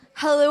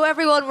Hello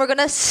everyone, we're going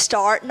to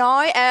start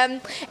now.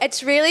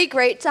 It's really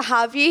great to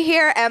have you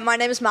here. My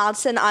name is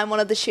Madison, I'm one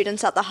of the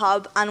students at the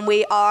Hub, and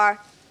we are...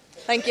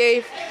 Thank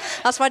you.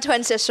 That's my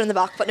twin sister in the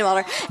back, but no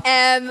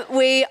matter.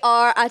 We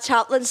are a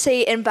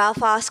chaplaincy in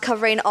Belfast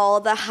covering all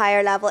the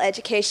higher level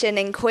education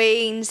in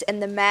Queen's,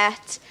 in the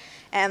Met,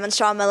 and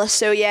Stranmillis.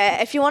 So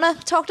yeah, if you want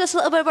to talk to us a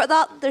little bit about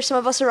that, there's some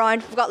of us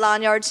around. We've got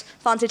lanyards,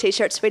 fancy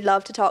t-shirts, we'd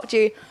love to talk to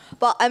you.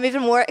 But I'm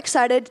even more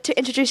excited to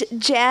introduce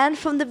Jen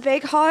from the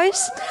Big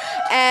House.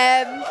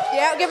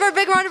 Give her a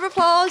big round of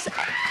applause.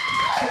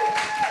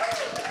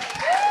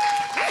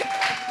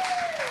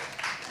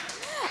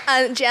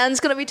 And Jen's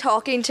going to be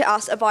talking to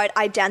us about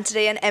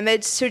identity and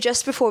image. So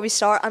just before we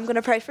start, I'm going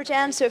to pray for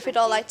Jen. So if we'd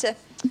all like to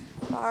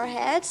bow our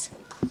heads.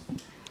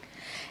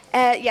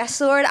 Yes,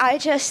 Lord, I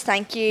just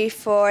thank you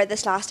for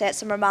this last day at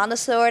Summer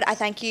Madness, Lord. I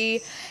thank you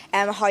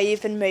how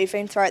you've been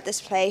moving throughout this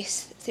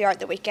place, throughout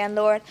the weekend,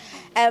 Lord.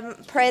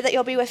 Pray that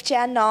you'll be with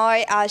Jen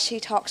now as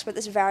she talks about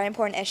this very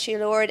important issue,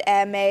 Lord.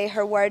 May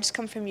her words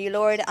come from you,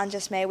 Lord, and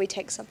just may we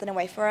take something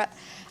away from it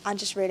and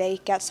just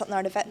really get something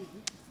out of it.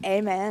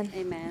 Amen.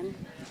 Amen.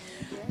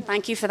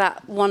 Thank you for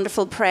that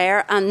wonderful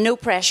prayer, and no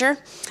pressure.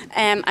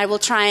 I will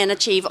try and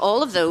achieve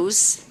all of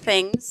those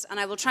things, and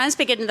I will try and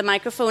speak into the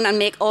microphone and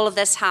make all of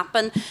this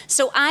happen.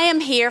 So I am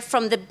here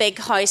from the Big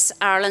House,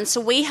 Ireland. So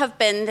we have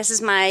been, this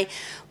is my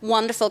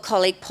wonderful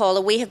colleague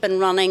Paula, we have been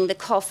running the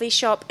coffee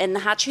shop in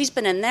the Hatch. Who's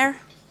been in there?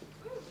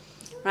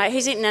 Right,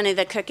 who's eaten any of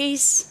the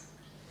cookies?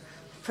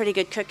 Pretty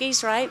good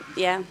cookies, right?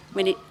 Yeah,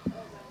 we need...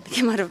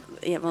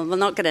 we'll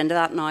not get into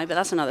that now, but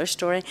that's another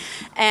story.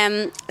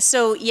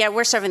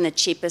 We're serving the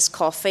cheapest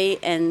coffee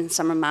in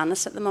Summer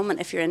Madness at the moment,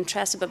 if you're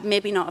interested, but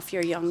maybe not if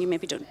you're young, you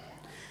maybe don't.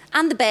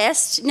 And the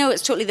best. No,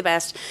 it's totally the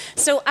best.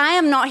 So I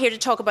am not here to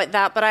talk about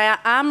that, but I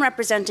am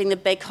representing the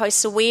Big House.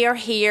 So we are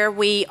here.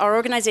 Our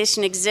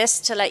organisation exists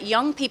to let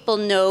young people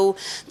know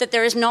that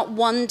there is not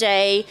one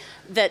day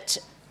that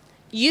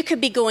you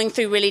could be going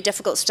through really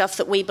difficult stuff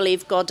that we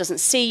believe God doesn't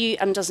see you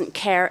and doesn't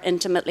care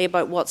intimately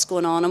about what's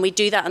going on. And we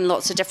do that in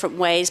lots of different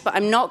ways. But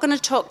I'm not going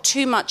to talk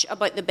too much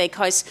about the Big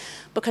House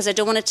because I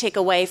don't want to take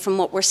away from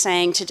what we're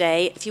saying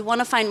today. If you want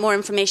to find more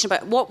information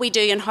about what we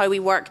do and how we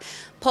work,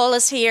 Paul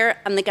is here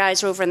and the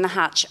guys are over in the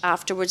Hatch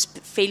afterwards.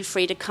 Feel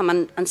free to come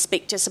and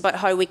speak to us about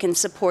how we can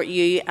support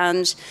you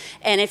and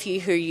any of you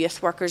who are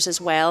youth workers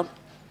as well.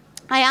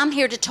 I am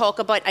here to talk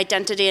about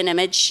identity and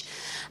image.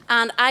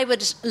 And I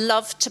would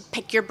love to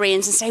pick your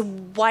brains and say,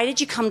 why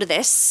did you come to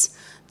this?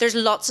 There's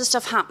lots of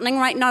stuff happening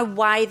right now.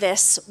 Why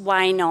this?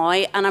 Why now?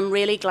 And I'm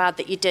really glad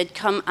that you did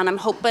come. And I'm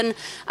hoping,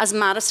 as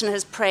Madison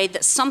has prayed,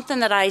 that something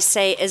that I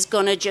say is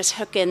going to just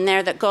hook in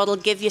there, that God will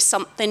give you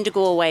something to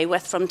go away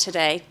with from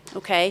today.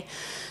 Okay?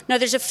 Now,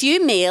 there's a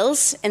few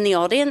males in the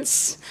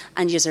audience,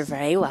 and yous are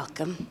very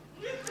welcome.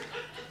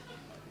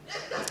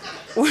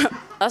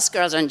 Us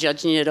girls aren't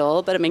judging you at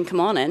all, but I mean, come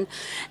on in.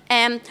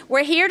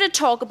 We're here to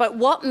talk about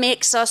what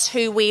makes us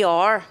who we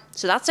are.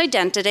 So that's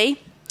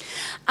identity.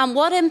 And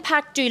what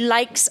impact do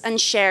likes and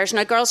shares?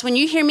 Now, girls, when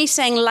you hear me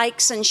saying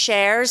likes and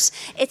shares,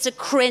 it's a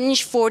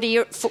cringe what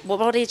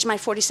age am I,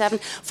 47?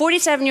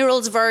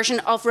 47-year-old's version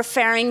of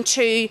referring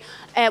to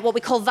what we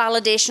call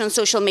validation on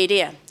social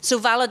media. So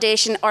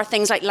validation are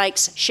things like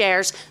likes,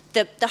 shares,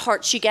 the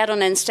hearts you get on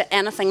Insta,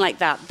 anything like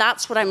that.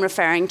 That's what I'm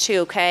referring to,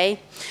 okay?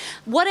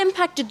 What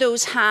impact do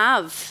those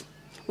have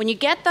when you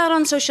get that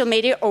on social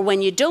media or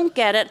when you don't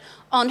get it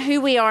on who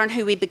we are and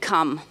who we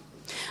become?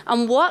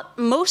 And what,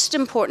 most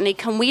importantly,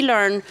 can we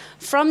learn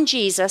from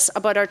Jesus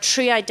about our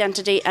true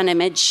identity and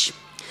image?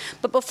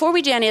 But before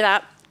we do any of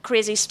that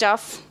crazy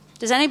stuff,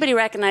 does anybody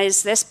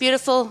recognise this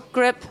beautiful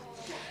group?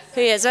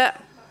 Who is it?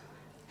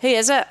 Who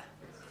is it?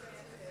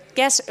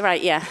 Guess,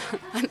 right, yeah.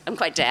 I'm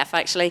quite deaf,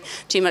 actually.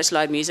 Too much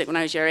loud music when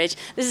I was your age.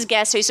 This is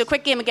Guess Who. So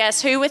quick game of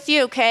Guess Who with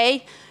you,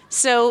 okay?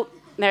 So,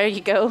 there you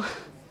go.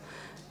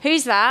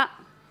 Who's that?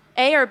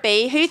 A or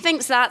B? Who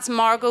thinks that's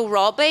Margot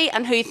Robbie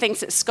and who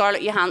thinks it's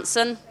Scarlett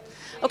Johansson?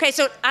 Okay,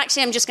 so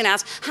actually I'm just going to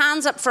ask.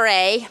 Hands up for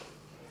A.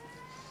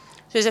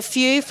 There's a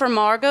few for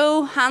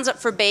Margot. Hands up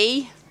for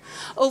B.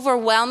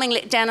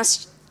 Overwhelmingly,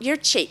 Dennis, you're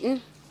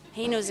cheating.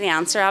 He knows the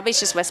answer.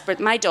 Abby's just whispered.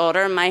 My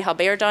daughter and my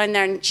hubby are down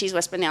there and she's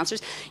whispering the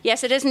answers.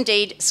 Yes, it is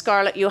indeed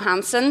Scarlett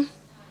Johansson,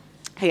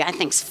 who I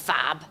think's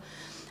fab.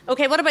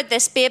 Okay, what about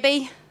this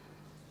baby?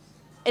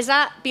 Is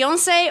that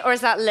Beyonce or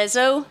is that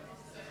Lizzo?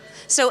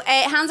 So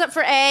A, hands up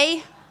for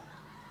A.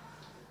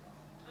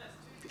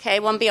 Okay,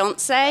 one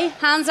Beyonce.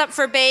 Hands up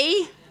for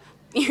B.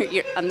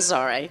 I'm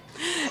sorry.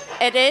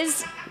 It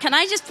is. Can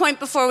I just point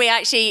before we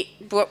see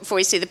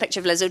the picture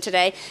of Lizzo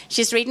today?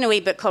 She's reading a wee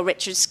book called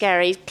Richard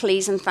Scarry's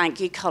Please and Thank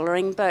You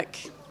colouring book.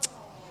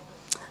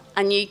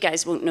 And you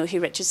guys won't know who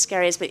Richard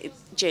Scarry is, but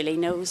Julie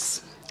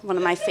knows. One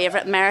of my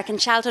favourite American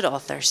childhood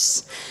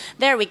authors.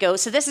 There we go.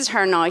 So this is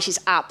her now. She's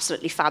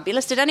absolutely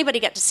fabulous. Did anybody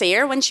get to see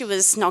her when she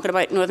was knocking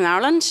about Northern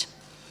Ireland?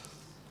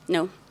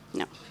 No.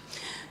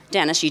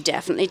 Dennis, you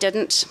definitely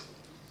didn't.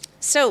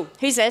 So,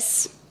 who's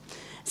this?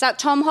 Is that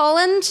Tom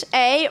Holland,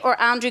 A, or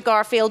Andrew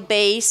Garfield,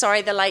 B?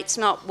 Sorry, the light's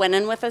not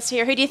winning with us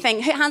here. Who do you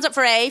think? Hands up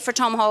for A, for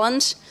Tom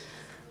Holland.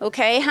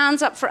 Okay,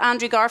 hands up for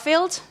Andrew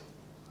Garfield.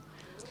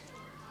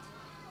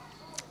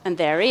 And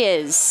there he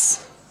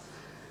is.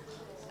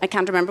 I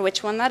can't remember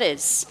which one that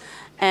is.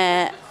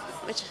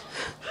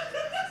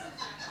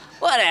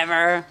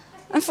 Whatever.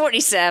 I'm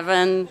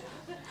 47.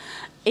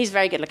 He's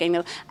very good looking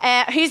though.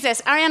 Who's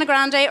this? Ariana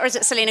Grande or is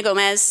it Selena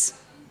Gomez?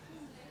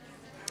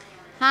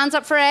 Hands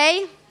up for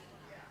A.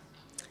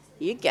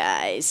 You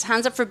guys.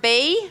 Hands up for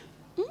B.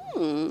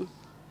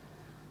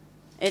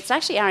 It's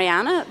actually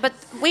Ariana, but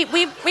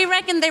we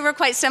reckon they were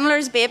quite similar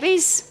as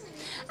babies.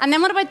 And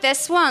then what about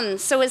this one?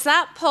 So is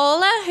that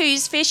Paula,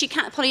 whose face you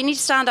can't... Paula, you need to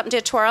stand up and do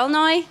a twirl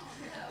now.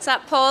 Is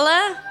that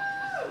Paula?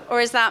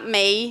 Or is that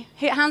me?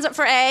 Hands up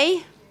for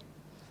A.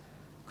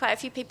 Quite a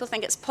few people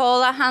think it's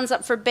Paula. Hands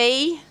up for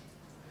B.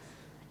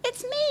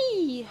 It's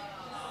me.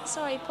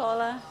 Sorry,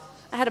 Paula.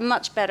 I had a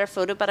much better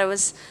photo, but I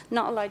was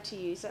not allowed to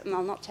use it, and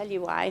I'll not tell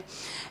you why.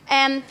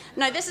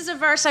 Now, this is a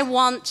verse I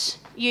want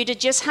you to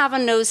just have a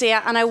nosy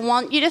at, and I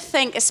want you to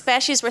think,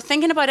 especially as we're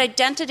thinking about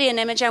identity and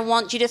image, I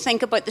want you to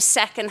think about the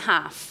second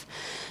half.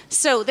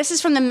 So this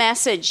is from the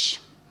Message,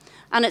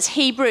 and it's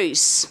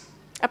Hebrews.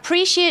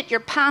 Appreciate your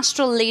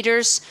pastoral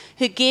leaders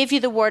who gave you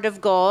the word of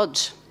God.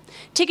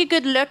 Take a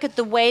good look at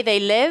the way they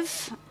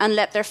live and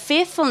let their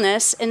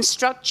faithfulness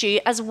instruct you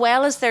as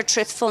well as their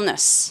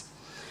truthfulness.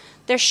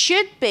 There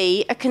should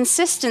be a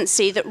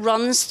consistency that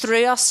runs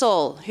through us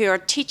all who are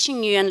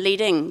teaching you and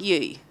leading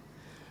you.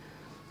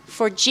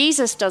 For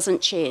Jesus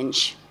doesn't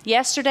change.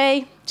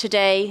 Yesterday,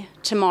 today,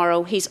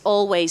 tomorrow, he's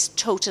always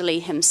totally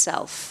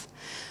himself.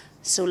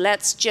 So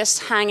let's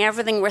just hang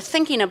everything we're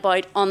thinking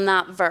about on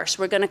that verse.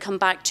 We're going to come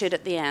back to it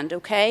at the end,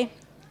 okay?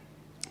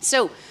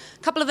 So,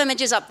 a couple of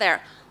images up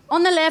there.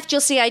 On the left, you'll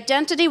see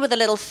identity with a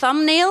little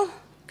thumbnail,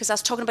 because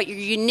that's talking about your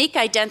unique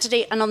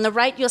identity. And on the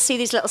right, you'll see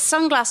these little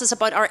sunglasses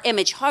about our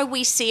image, how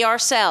we see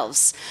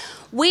ourselves.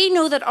 We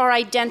know that our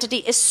identity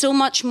is so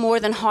much more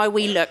than how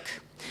we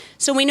look.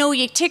 So we know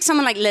you take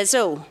someone like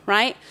Lizzo,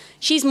 right?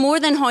 She's more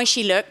than how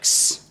she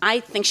looks. I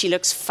think she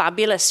looks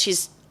fabulous.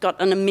 She's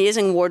got an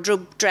amazing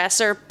wardrobe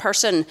dresser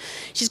person.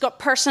 She's got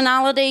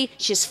personality,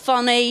 she's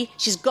funny,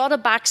 she's got a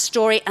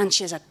backstory, and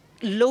she has a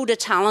load of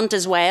talent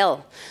as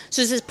well.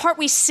 So there's this part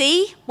we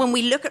see when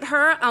we look at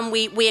her and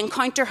we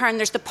encounter her, and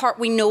there's the part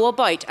we know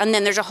about. And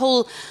then there's a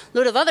whole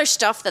load of other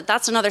stuff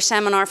that's another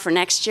seminar for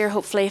next year,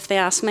 hopefully, if they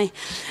ask me.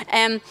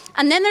 And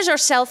then there's our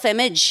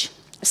self-image.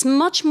 It's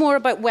much more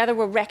about whether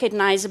we're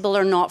recognisable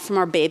or not from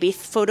our baby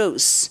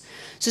photos.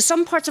 So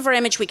some parts of our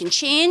image we can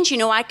change. You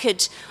know,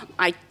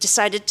 I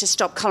decided to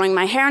stop colouring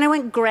my hair and I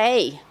went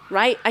grey,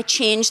 right? I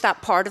changed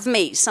that part of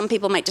me. Some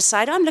people might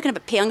decide, I'm looking a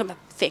bit pale, I'm going to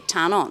put a fake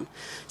tan on.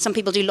 Some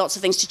people do lots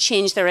of things to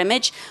change their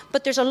image,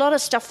 but there's a lot of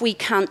stuff we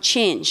can't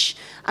change.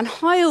 And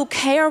how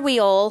okay are we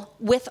all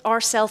with our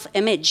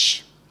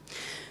self-image?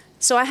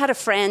 So I had a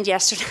friend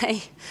yesterday,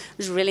 it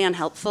was really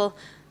unhelpful.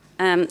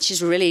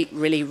 She's a really,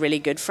 really, really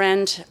good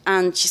friend.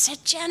 And she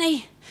said,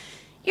 Jenny,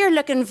 you're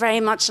looking very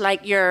much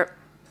like your...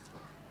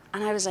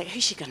 And I was like,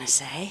 who's she going to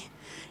say?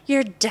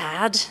 Your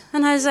dad.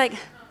 And I was like,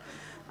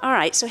 all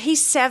right, so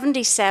he's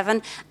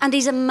 77 and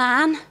he's a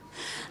man.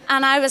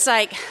 And I was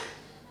like,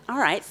 all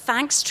right,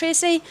 thanks,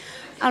 Tracy.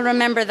 I'll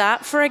remember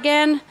that for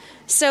again.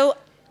 So,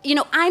 you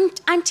know,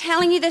 I'm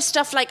telling you this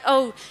stuff like,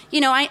 oh,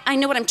 you know, I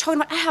know what I'm talking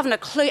about. I haven't a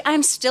clue.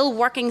 I'm still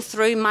working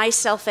through my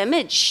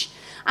self-image.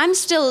 I'm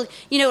still,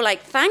 you know,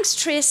 like, thanks,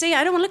 Tracy.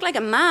 I don't want to look like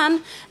a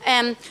man.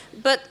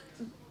 But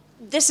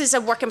this is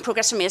a work in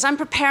progress for me. As I'm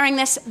preparing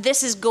this,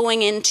 this is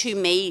going into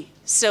me.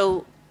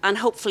 So, and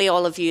hopefully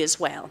all of you as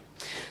well.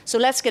 So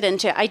let's get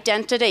into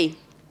identity.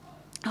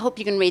 I hope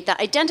you can read that.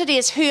 Identity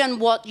is who and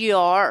what you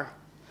are.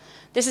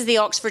 This is the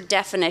Oxford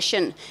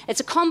definition.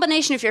 It's a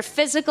combination of your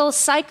physical,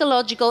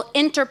 psychological,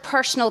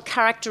 interpersonal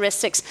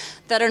characteristics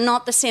that are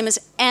not the same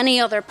as any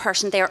other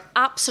person. They are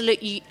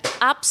absolutely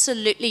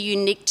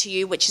unique to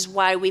you, which is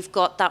why we've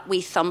got that wee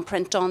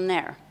thumbprint on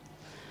there.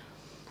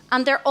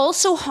 And they're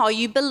also how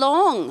you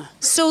belong.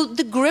 So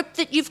the group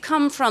that you've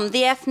come from,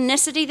 the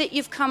ethnicity that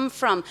you've come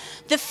from,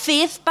 the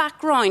faith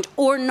background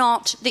or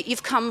not that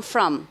you've come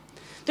from.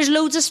 There's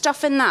loads of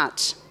stuff in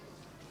that.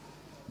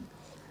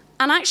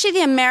 And actually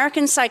the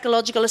American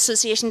Psychological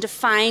Association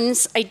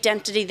defines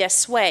identity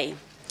this way.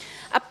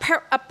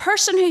 A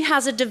person who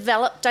has a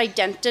developed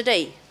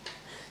identity.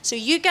 So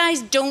you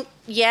guys don't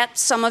yet,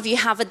 some of you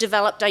have a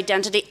developed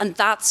identity, and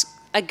that's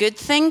a good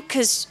thing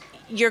because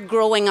you're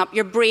growing up,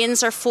 your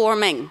brains are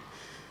forming.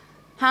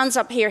 Hands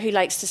up here who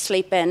likes to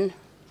sleep in.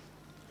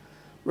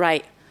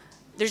 Right.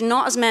 There's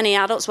not as many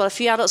adults, well, a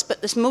few adults,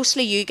 but there's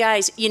mostly you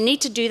guys. You need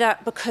to do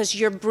that because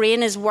your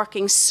brain is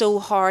working so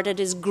hard. It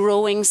is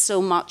growing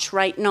so much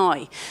right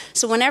now.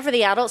 So whenever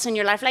the adults in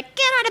your life are like,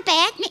 get out of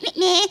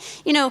bed,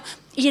 you know,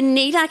 you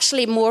need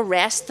actually more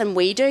rest than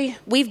we do.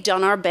 We've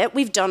done our bit.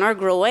 We've done our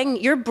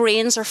growing. Your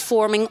brains are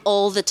forming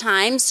all the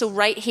time. So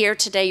right here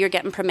today, you're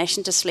getting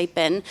permission to sleep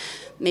in.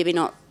 Maybe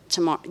not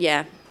tomorrow.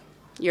 Yeah,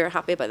 you're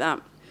happy about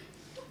that.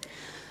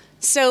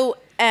 So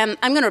I'm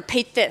going to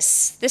repeat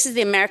this. This is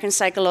the American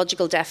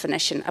psychological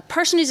definition. A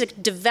person who's a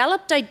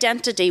developed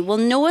identity will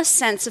know a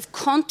sense of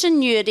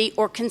continuity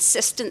or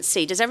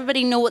consistency. Does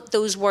everybody know what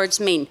those words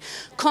mean?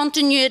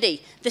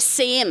 Continuity, the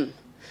same.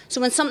 So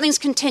when something's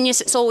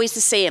continuous, it's always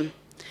the same.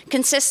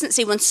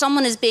 Consistency, when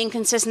someone is being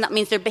consistent, that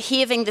means they're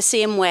behaving the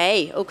same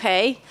way,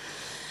 okay?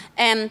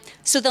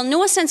 So they'll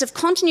know a sense of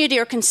continuity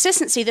or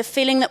consistency, the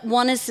feeling that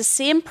one is the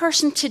same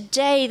person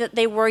today that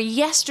they were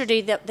yesterday,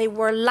 that they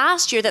were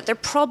last year, that they're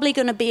probably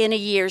going to be in a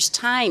year's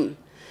time.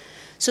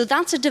 So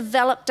that's a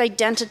developed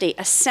identity,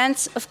 a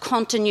sense of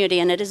continuity,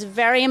 and it is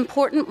very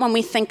important when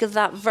we think of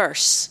that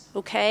verse,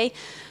 okay?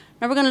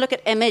 Now we're going to look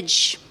at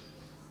image.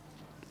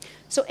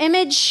 So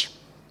image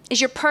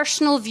is your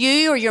personal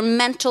view or your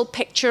mental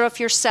picture of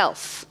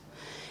yourself.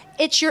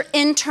 It's your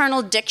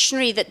internal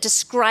dictionary that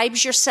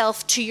describes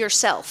yourself to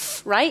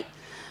yourself, right?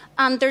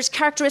 And there's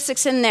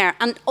characteristics in there,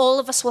 and all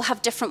of us will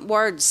have different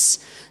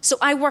words. So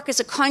I work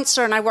as a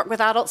counsellor, and I work with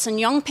adults and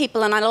young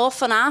people, and I'll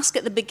often ask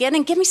at the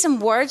beginning, give me some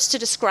words to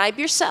describe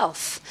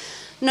yourself.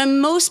 Now,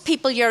 most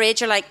people your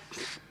age are like,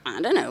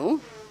 I don't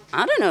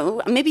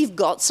know. Maybe you've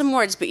got some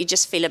words, but you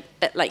just feel a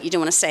bit like you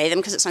don't want to say them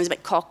because it sounds a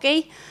bit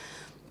cocky.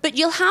 But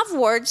you'll have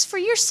words for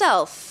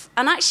yourself.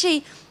 And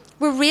actually,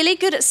 we're really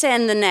good at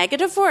saying the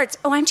negative words.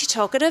 Oh, I'm too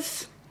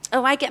talkative.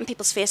 Oh, I get in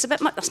people's face a bit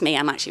much. That's me.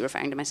 I'm actually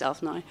referring to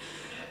myself now.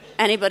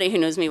 Anybody who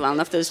knows me well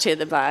enough, those two at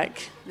the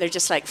back, they're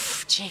just like,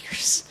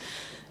 jiggers,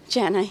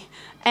 Jenny.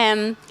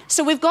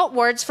 So we've got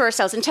words for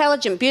ourselves.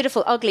 Intelligent,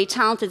 beautiful, ugly,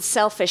 talented,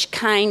 selfish,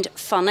 kind,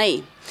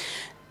 funny.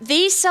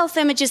 These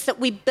self-images that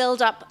we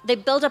build up, they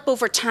build up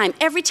over time.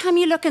 Every time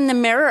you look in the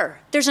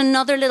mirror, there's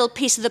another little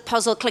piece of the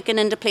puzzle clicking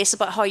into place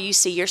about how you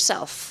see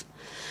yourself.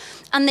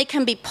 And they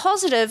can be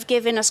positive,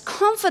 giving us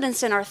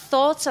confidence in our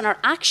thoughts and our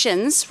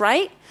actions,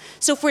 right?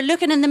 So if we're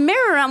looking in the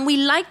mirror and we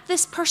like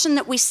this person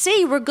that we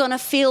see, we're going to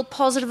feel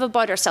positive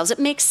about ourselves. It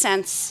makes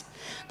sense.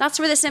 That's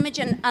where this image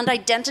and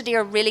identity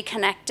are really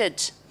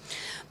connected.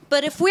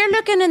 But if we're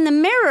looking in the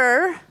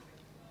mirror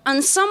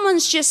and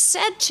someone's just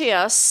said to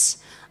us,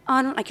 oh,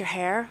 I don't like your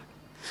hair.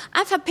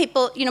 I've had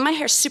people, my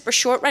hair's super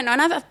short right now,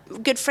 and I've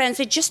had good friends,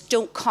 they just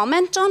don't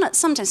comment on it.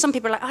 Sometimes some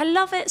people are like, I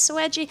love it, so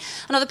edgy.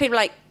 And other people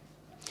are like,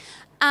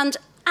 and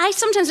I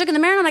sometimes look in the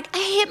mirror and I'm like, I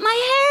hate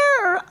my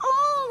hair.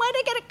 Oh, why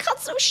did I get it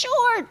cut so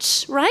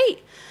short? Right?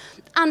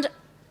 And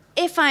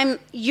if I'm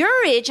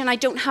your age and I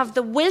don't have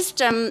the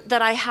wisdom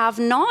that I have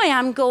now,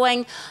 I'm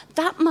going,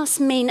 that must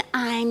mean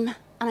I'm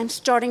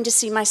starting to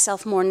see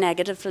myself more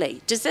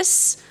negatively.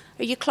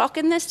 Are you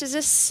clocking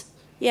this?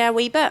 Yeah, a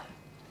wee bit.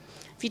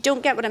 If you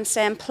don't get what I'm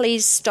saying,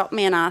 please stop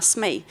me and ask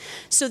me.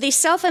 So these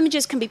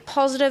self-images can be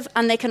positive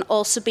and they can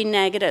also be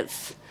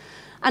negative.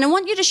 And I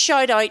want you to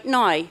shout out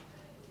now,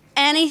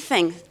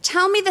 anything.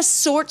 Tell me the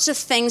sorts of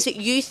things that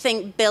you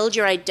think build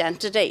your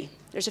identity.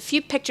 There's a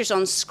few pictures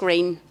on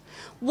screen.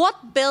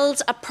 What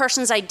builds a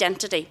person's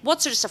identity?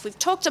 What sort of stuff? We've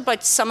talked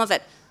about some of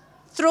it.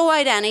 Throw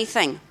out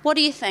anything. What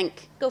do you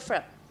think? Go for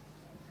it.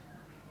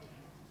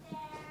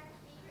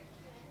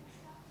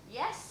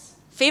 Yes.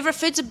 Favourite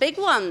food's a big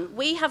one.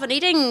 We have an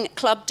eating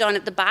club down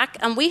at the back,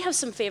 and we have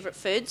some favourite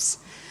foods.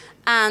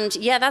 And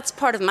yeah, that's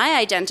part of my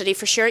identity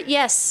for sure.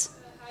 Yes.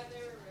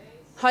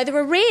 How they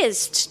were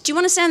raised. Do you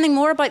want to say anything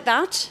more about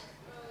that?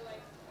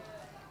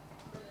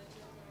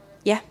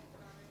 Yeah.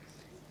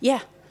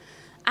 Yeah.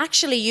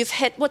 Actually, you've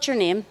hit, what's your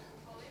name?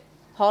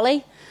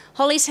 Holly?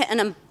 Holly's hitting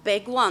a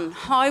big one.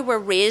 How we're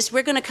raised.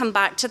 We're going to come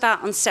back to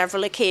that on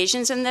several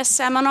occasions in this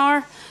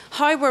seminar.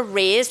 How we're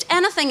raised.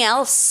 Anything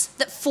else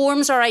that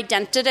forms our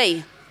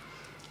identity.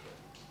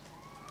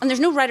 And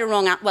there's no right or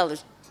wrong.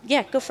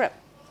 Yeah, go for it.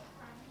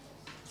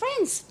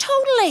 Friends,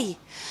 totally.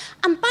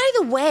 And by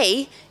the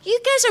way,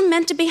 you guys are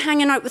meant to be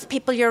hanging out with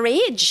people your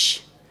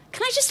age.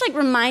 Can I just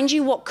remind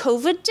you what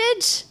COVID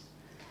did?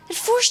 It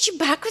forced you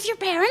back with your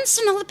parents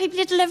and all the people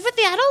you'd live with,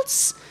 the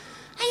adults.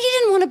 And you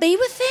didn't want to be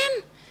with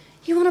them.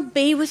 You want to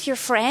be with your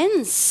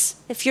friends,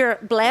 if you're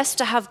blessed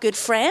to have good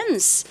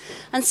friends.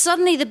 And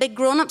suddenly the big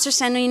grown-ups are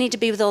saying, no, you need to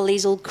be with all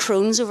these old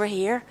crones over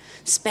here.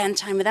 Spend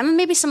time with them. And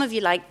maybe some of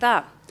you like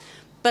that.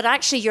 But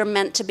actually you're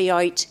meant to be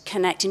out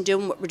connecting,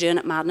 doing what we're doing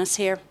at Madness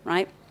here,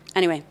 right?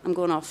 Anyway, I'm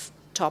going off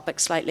topic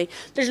slightly.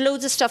 There's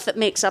loads of stuff that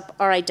makes up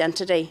our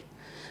identity.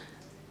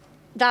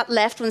 That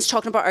left one's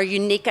talking about our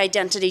unique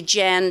identity,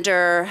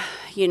 gender,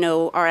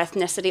 our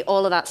ethnicity,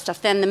 all of that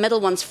stuff. Then the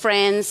middle one's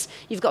friends.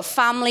 You've got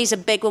families, a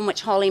big one,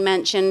 which Holly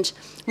mentioned.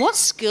 What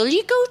school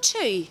you go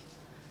to?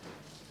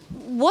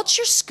 What's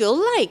your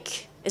school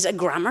like? Is it a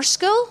grammar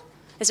school?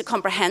 Is it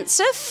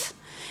comprehensive?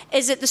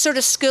 Is it the sort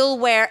of school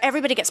where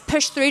everybody gets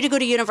pushed through to go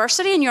to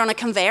university and you're on a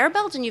conveyor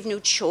belt and you've no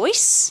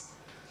choice?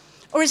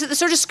 Or is it the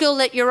sort of school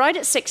that you're out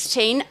at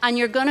 16 and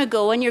you're going to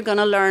go and you're going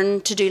to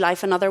learn to do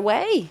life another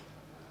way?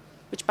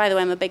 Which, by the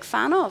way, I'm a big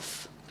fan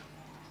of.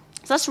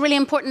 So that's really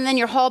important. Then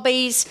your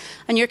hobbies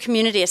and your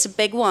community. It's a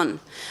big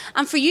one.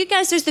 And for you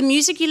guys, there's the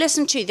music you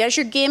listen to. There's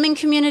your gaming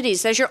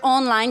communities. There's your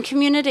online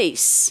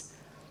communities.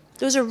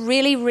 Those are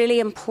really, really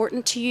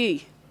important to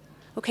you.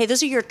 Okay,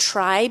 those are your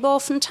tribe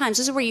oftentimes.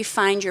 Those are where you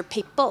find your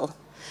people.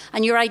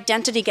 And your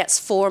identity gets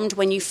formed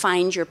when you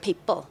find your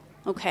people,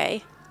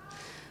 okay?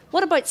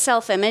 What about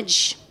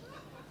self-image?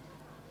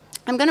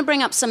 I'm going to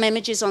bring up some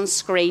images on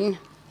screen.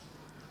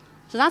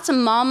 So that's a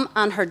mum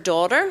and her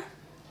daughter.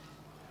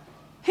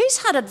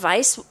 Who's had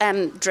advice,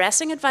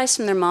 dressing advice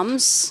from their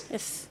mums?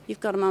 If you've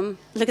got a mum,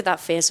 look at that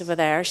face over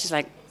there. She's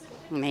like,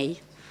 me.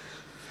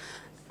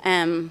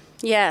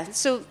 Yeah,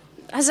 so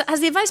has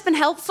the advice been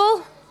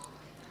helpful?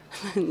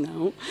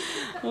 No.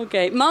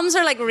 Okay. Mums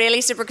are like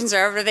really super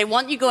conservative. They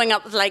want you going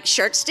up with like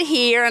shirts to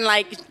here and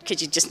like,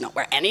 could you just not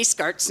wear any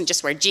skirts and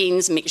just wear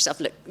jeans and make yourself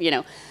look,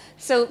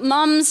 So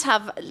mums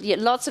have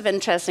lots of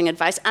interesting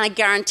advice, and I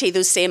guarantee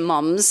those same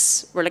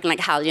mums were looking like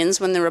hellions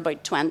when they were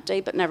about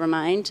 20, but never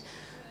mind.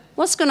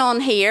 What's going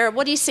on here?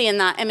 What do you see in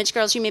that image,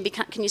 girls? You maybe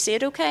can you see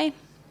it okay?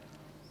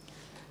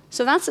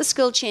 So that's the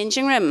school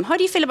changing room. How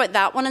do you feel about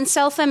that one in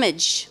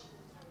self-image?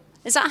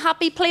 Is that a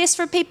happy place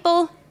for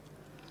people?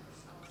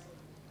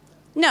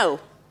 No.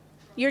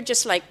 You're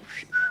just like,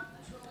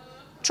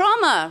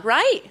 trauma,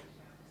 right?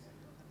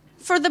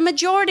 For the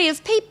majority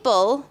of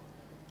people,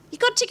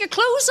 you've got to take your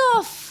clothes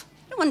off.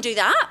 You don't want to do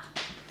that.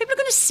 People are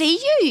going to see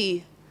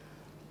you.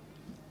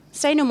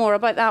 Say no more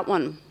about that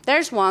one.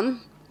 There's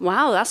one.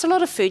 Wow, that's a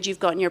lot of food you've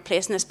got in your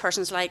place. And this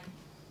person's like,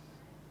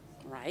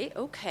 right,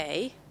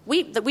 okay.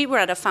 We were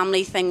at a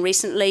family thing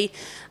recently,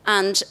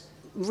 and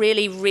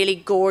really, really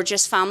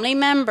gorgeous family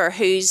member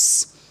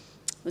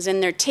was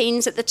in their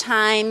teens at the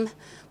time,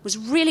 was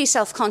really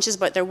self-conscious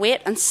about their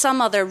weight, and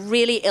some other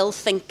really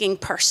ill-thinking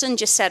person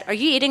just said, are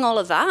you eating all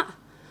of that?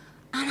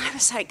 And I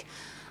was like,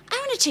 I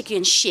want to take you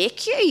and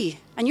shake you,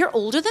 and you're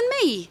older than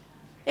me.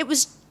 Do you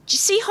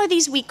see how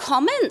these wee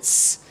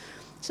comments?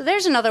 So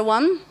there's another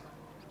one.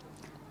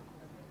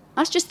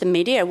 That's just the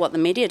media, what the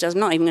media does. I'm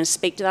not even going to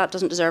speak to that. It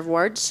doesn't deserve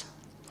words.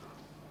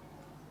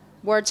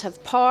 Words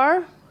have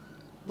power.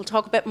 We'll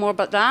talk a bit more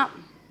about that.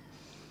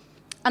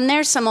 And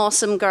there's some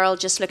awesome girl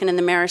just looking in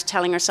the mirror,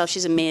 telling herself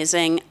she's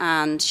amazing,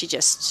 and she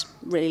just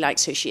really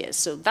likes who she is.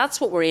 So that's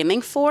what we're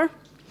aiming for.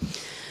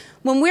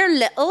 When we're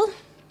little,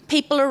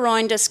 people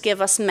around us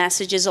give us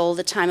messages all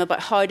the time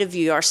about how to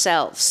view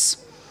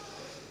ourselves.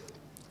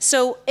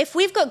 So if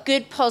we've got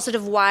good,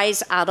 positive,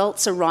 wise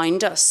adults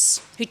around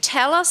us who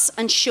tell us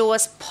and show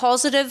us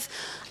positive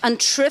and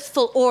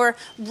truthful or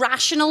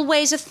rational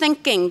ways of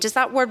thinking, does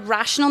that word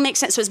rational make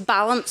sense? So it's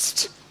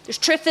balanced. There's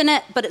truth in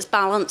it, but it's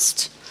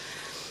balanced.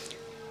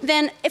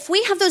 Then if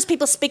we have those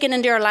people speaking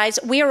into our lives,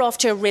 we are off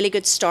to a really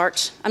good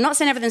start. I'm not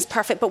saying everything's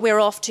perfect, but we're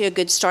off to a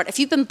good start. If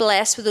you've been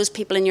blessed with those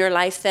people in your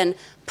life, then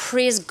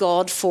praise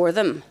God for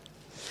them.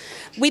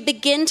 We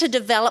begin to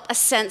develop a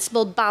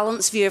sensible,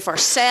 balanced view of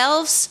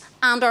ourselves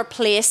and our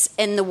place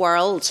in the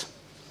world.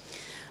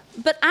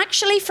 But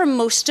actually, for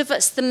most of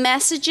us, the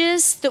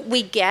messages that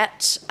we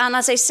get, and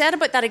as I said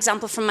about that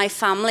example from my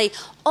family,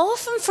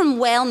 often from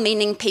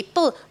well-meaning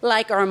people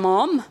like our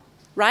mom,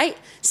 right?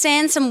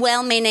 Saying some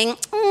well-meaning,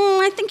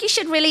 I think you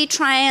should really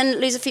try and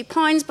lose a few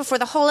pounds before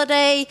the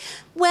holiday.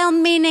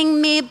 Well-meaning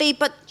maybe,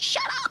 but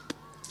shut up.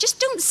 Just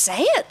don't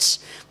say it.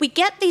 We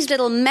get these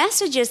little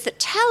messages that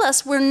tell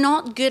us we're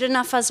not good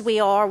enough as we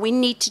are. We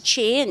need to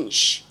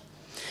change.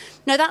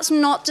 Now, that's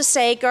not to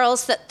say,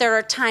 girls, that there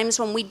are times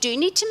when we do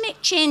need to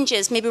make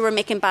changes. Maybe we're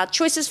making bad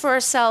choices for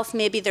ourselves.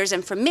 Maybe there's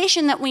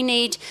information that we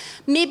need.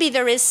 Maybe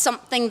there is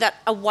something that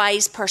a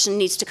wise person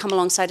needs to come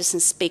alongside us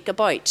and speak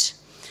about.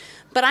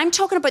 But I'm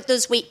talking about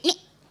those wee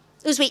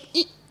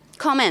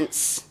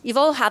comments. You've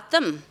all had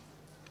them,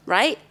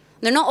 right?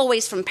 They're not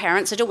always from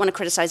parents. I don't want to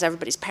criticise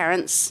everybody's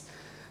parents.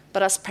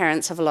 But us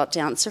parents have a lot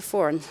to answer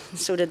for, and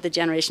so did the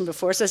generation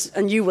before us,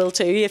 and you will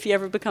too if you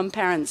ever become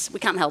parents. We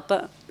can't help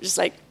it. We're just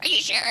like, are you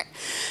sure?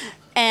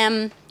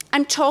 I'm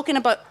talking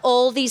about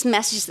all these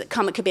messages that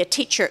come. It could be a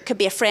teacher, it could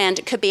be a friend,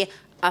 it could be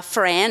a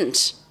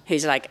friend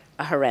who's like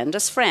a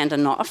horrendous friend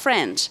and not a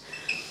friend.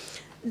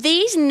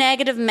 These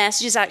negative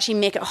messages actually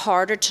make it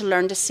harder to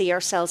learn to see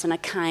ourselves in a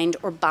kind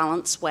or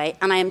balanced way.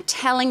 And I am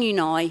telling you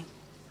now,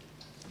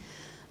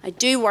 I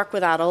do work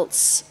with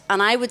adults,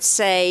 and I would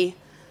say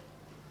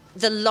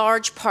the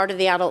large part of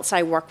the adults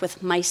I work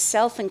with,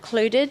 myself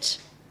included,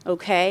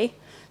 okay,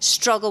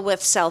 struggle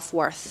with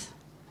self-worth.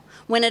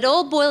 When it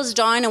all boils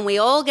down and we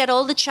all get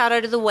all the chat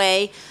out of the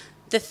way,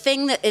 the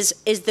thing that is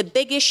the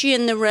big issue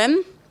in the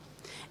room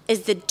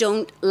is they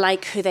don't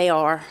like who they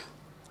are.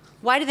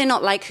 Why do they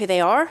not like who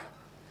they are?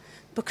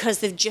 Because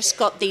they've just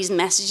got these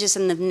messages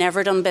and they've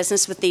never done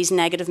business with these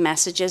negative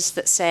messages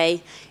that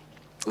say,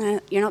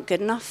 you're not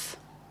good enough.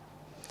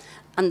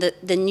 And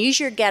the news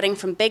you're getting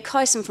from Big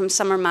House and from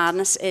Summer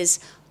Madness is,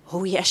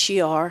 oh yes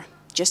you are,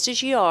 just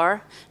as you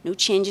are, no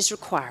change is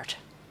required.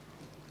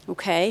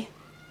 Okay?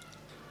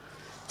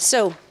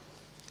 So,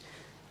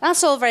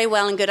 that's all very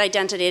well and good,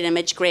 identity and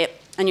image, great.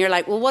 And you're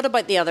like, well, what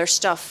about the other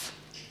stuff?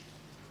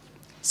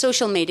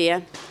 Social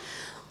media.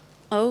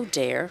 Oh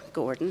dear,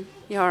 Gordon,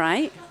 you all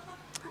right?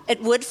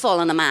 It would fall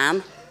on a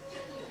man.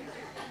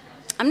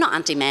 I'm not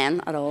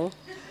anti-men at all,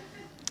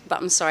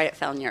 but I'm sorry it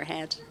fell on your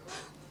head.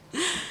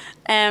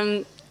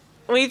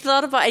 We've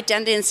thought about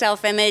identity and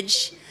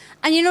self-image.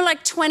 And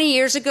like 20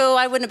 years ago,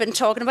 I wouldn't have been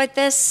talking about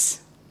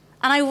this.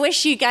 And I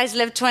wish you guys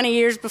lived 20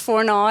 years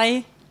before now.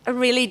 I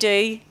really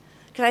do.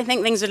 Because I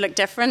think things would look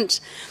different.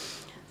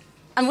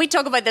 And we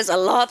talk about this a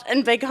lot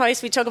in Big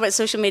House. We talk about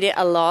social media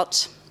a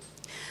lot.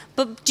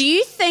 But do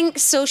you think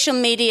social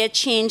media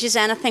changes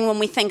anything when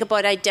we think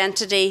about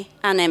identity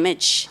and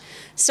image?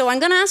 So I'm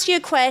going to ask you a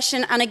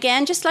question, and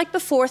again, just like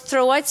before,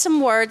 throw out some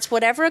words,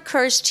 whatever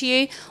occurs to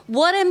you.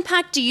 What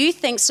impact do you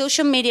think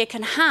social media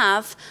can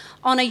have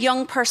on a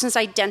young person's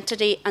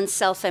identity and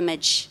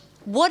self-image?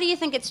 What do you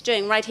think it's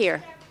doing right here?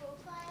 Their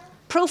profile.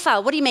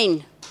 Profile, what do you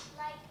mean?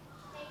 Like,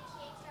 they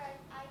change their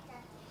identity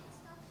and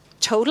stuff.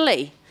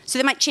 Totally. So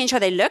they might change how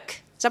they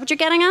look? Is that what you're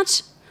getting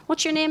at?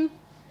 What's your name?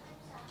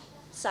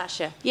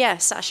 Sasha. Yeah,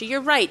 Sasha,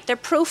 you're right. Their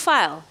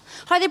profile.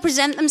 How they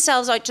present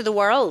themselves out to the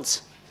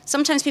world.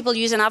 Sometimes people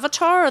use an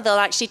avatar, or they'll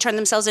actually turn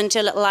themselves into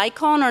a little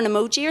icon or an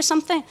emoji or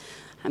something.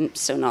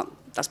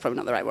 That's probably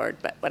not the right word,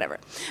 but whatever.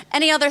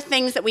 Any other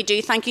things that we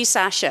do? Thank you,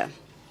 Sasha.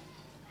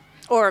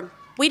 Or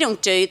we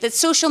don't do, that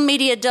social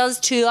media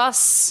does to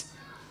us.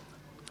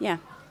 Yeah.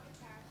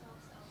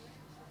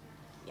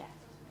 Yeah.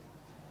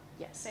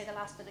 Yeah, say the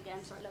last bit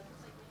again. Sorry, look.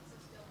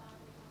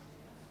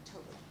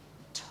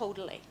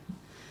 Totally.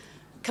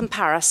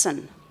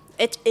 Comparison.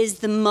 It is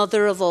the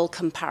mother of all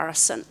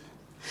comparison.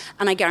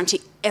 And I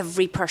guarantee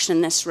every person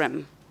in this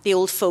room, the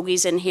old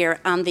fogies in here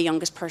and the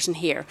youngest person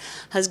here,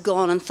 has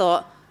gone and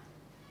thought,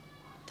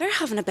 they're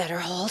having a better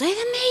holiday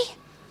than me.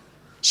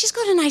 She's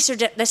got a nicer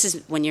dinner. This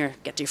is when you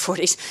get to your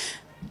 40s.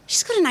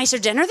 She's got a nicer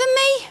dinner than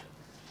me.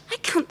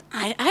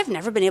 I've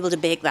never been able to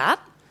bake that.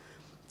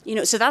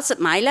 So that's at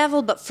my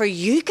level. But for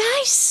you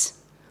guys,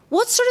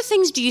 what sort of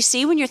things do you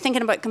see when you're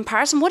thinking about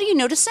comparison? What are you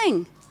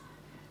noticing?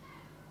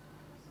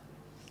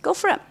 Go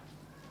for it.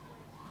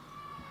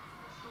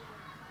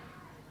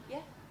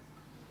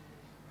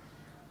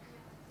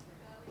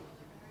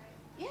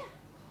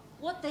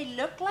 What they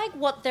look like,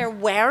 what they're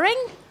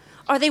wearing.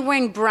 Are they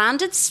wearing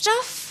branded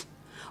stuff?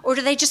 Or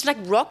do they just like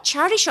rock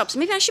charity shops?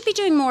 Maybe I should be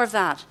doing more of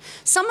that.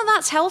 Some of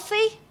that's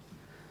healthy,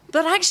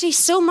 but actually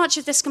so much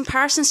of this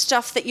comparison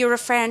stuff that you're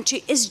referring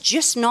to is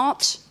just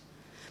not.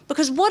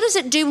 Because what does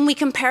it do when we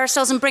compare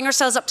ourselves and bring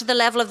ourselves up to the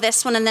level of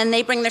this one and then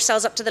they bring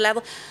themselves up to the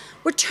level?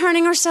 We're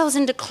turning ourselves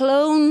into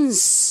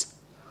clones.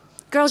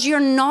 Girls,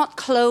 you're not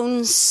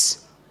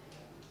clones.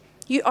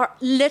 You are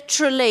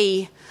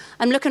literally...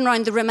 I'm looking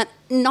around the room and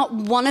not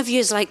one of you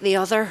is like the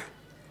other.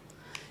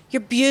 You're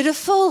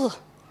beautiful.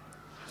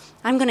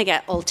 I'm going to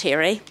get all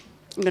teary.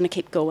 I'm going to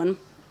keep going.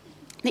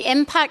 The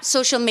impact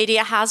social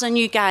media has on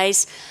you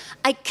guys,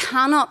 I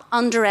cannot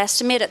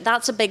underestimate it.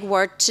 That's a big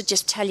word to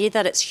just tell you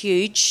that it's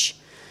huge.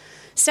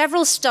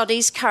 Several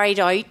studies carried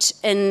out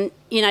in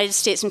the United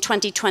States in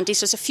 2020,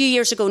 so it's a few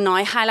years ago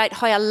now, highlight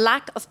how a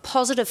lack of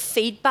positive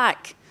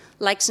feedback,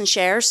 likes and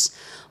shares,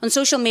 on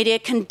social media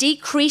can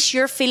decrease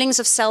your feelings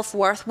of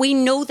self-worth. We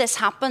know this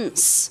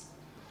happens.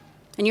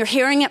 And you're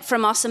hearing it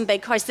from us in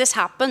Big House. This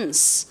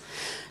happens.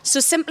 So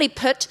simply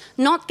put,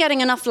 not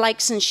getting enough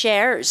likes and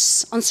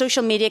shares on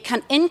social media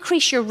can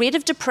increase your rate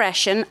of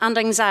depression and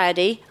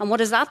anxiety. And what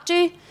does that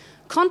do?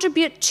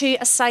 Contribute to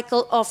a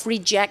cycle of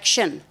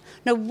rejection.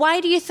 Now, why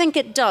do you think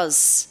it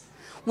does?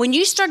 When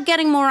you start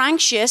getting more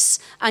anxious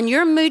and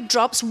your mood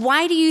drops,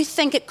 why do you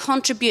think it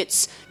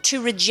contributes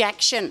to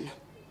rejection?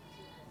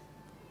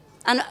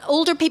 And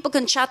older people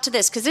can chat to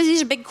this, because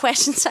these are big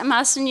questions I'm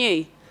asking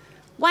you.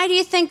 Why do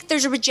you think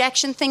there's a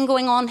rejection thing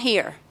going on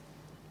here?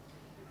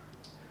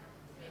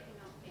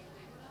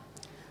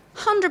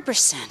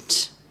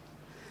 100%.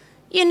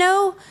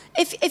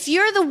 If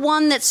you're the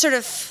one that's sort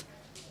of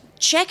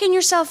checking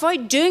yourself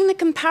out, doing the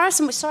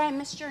comparison. Sorry, I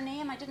missed your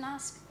name. I didn't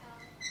ask.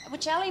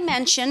 Which Ellie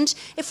mentioned.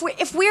 If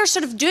we're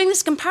sort of doing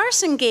this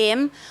comparison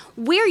game,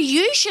 we're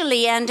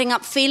usually ending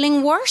up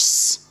feeling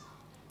worse.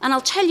 And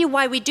I'll tell you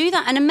why we do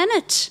that in a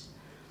minute.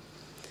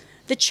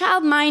 The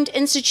Child Mind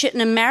Institute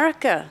in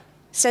America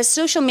says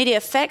social media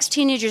affects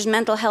teenagers'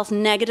 mental health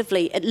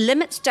negatively. It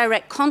limits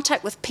direct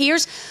contact with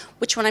peers,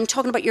 which when I'm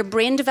talking about your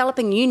brain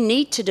developing, you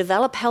need to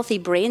develop healthy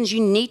brains. You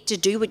need to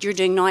do what you're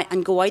doing now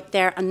and go out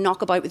there and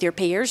knock about with your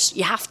peers.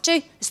 You have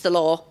to. It's the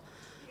law,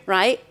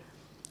 right?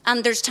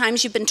 And there's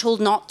times you've been told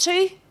not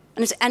to.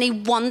 And is it any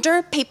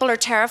wonder people are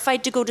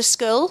terrified to go to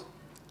school?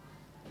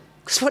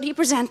 Because what are you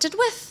presented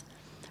with?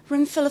 A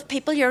room full of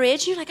people your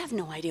age, and you're like, I have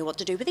no idea what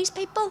to do with these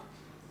people.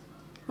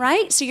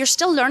 Right? So you're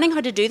still learning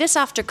how to do this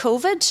after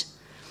COVID.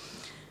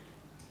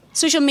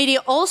 Social media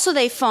also,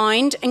 they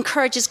found,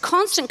 encourages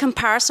constant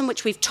comparison,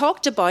 which we've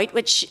talked about,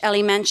 which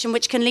Ellie mentioned,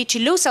 which can lead to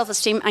low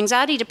self-esteem,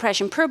 anxiety,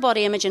 depression, poor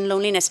body image and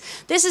loneliness.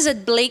 This is a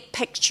bleak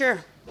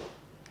picture.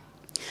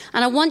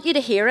 And I want you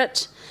to hear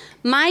it.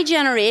 My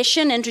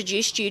generation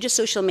introduced you to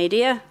social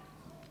media.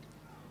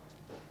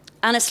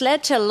 And it's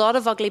led to a lot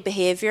of ugly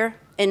behaviour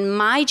in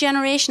my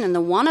generation and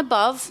the one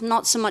above,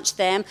 not so much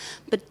them,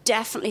 but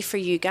definitely for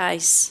you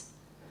guys.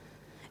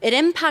 It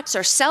impacts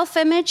our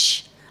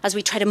self-image as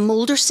we try to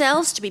mould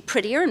ourselves to be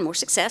prettier and more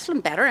successful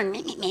and better and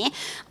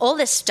all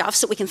this stuff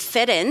so we can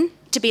fit in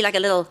to be like a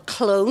little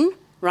clone,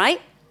 right,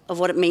 of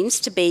what it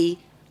means to be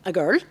a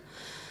girl.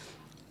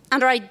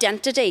 and our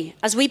identity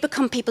as we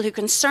become people who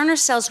concern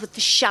ourselves with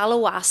the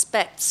shallow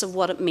aspects of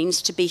what it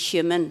means to be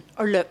human,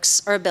 our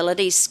looks, our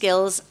abilities,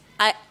 skills,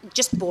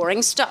 just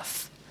boring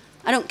stuff.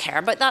 I don't care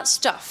about that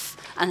stuff.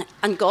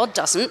 And God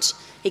doesn't.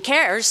 He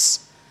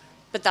cares,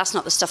 but that's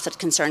not the stuff that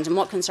concerns him.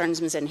 What concerns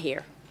him is in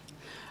here.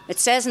 It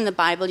says in the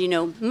Bible,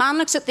 man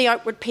looks at the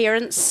outward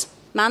appearance,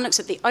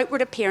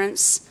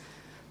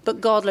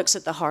 but God looks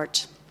at the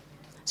heart.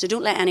 So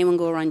don't let anyone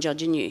go around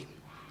judging you.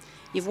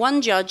 You've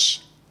one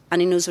judge,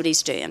 and he knows what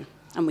he's doing,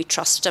 and we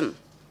trust him.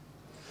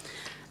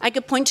 I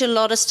could point to a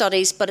lot of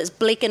studies, but it's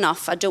bleak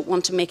enough. I don't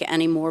want to make it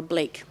any more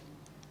bleak.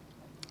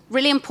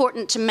 Really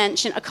important to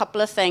mention a couple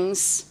of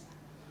things.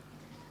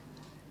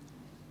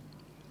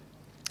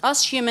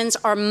 Us humans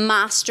are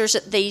masters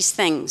at these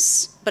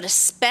things, but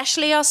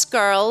especially us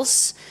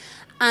girls,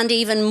 and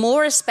even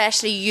more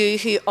especially you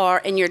who are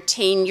in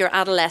your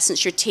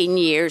adolescence, your teen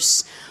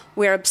years.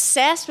 We're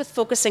obsessed with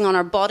focusing on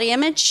our body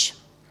image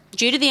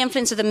due to the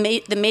influence of the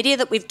media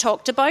that we've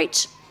talked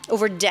about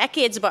over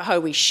decades about how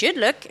we should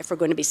look if we're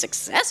going to be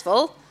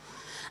successful.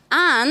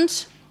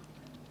 And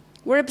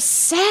we're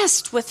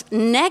obsessed with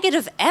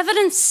negative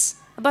evidence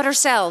about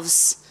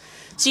ourselves.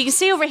 So you can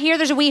see over here,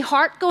 there's a wee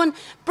heart going,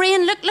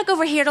 brain, look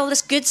over here at all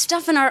this good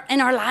stuff in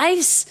our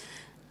lives.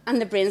 And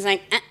the brain's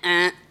like,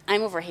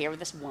 I'm over here with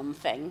this one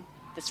thing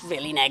that's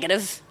really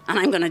negative, and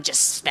I'm going to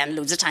just spend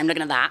loads of time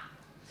looking at that.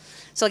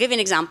 So I'll give you an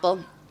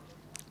example.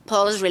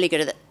 Paula's really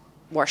good at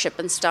worship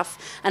and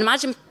stuff. And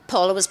imagine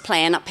Paula was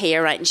playing up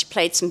here, right, and she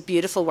played some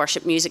beautiful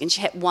worship music, and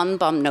she hit one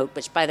bum note,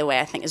 which, by the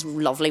way, I think is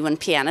lovely when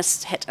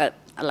pianists hit a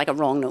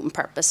wrong note on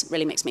purpose. It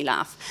really makes me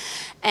laugh.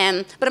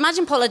 But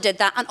imagine Paula did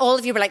that, and all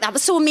of you were like, that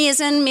was so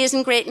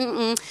amazing, great.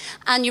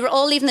 And you were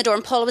all leaving the door,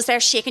 and Paula was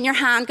there shaking your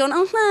hand, going,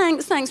 oh,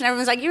 thanks. And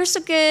everyone's like, you're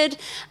so good.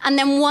 And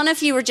then one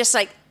of you were just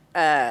like,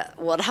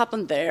 what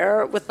happened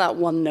there with that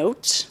one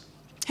note?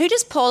 Who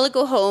does Paula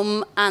go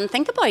home and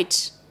think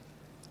about?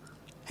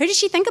 Who does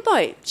she think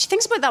about? She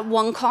thinks about that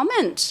one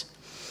comment.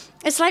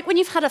 It's like when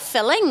you've had a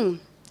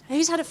filling.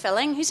 Who's had a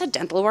filling? Who's had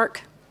dental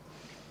work?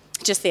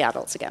 Just the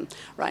adults again.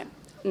 Right.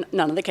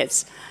 None of the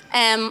kids.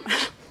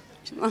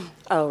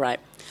 Oh,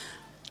 right.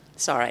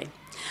 Sorry.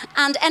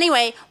 And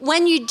anyway,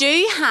 when you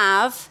do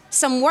have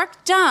some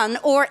work done,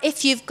 or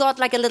if you've got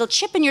like a little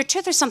chip in your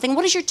tooth or something,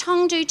 what does your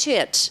tongue do to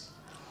it?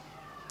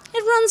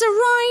 It runs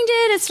around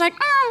it. It's like,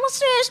 what's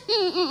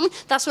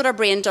this? That's what our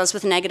brain does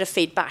with negative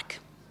feedback.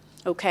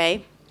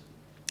 Okay?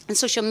 And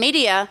social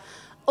media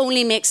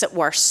only makes it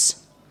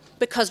worse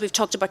because we've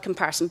talked about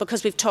comparison,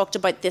 because we've talked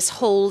about this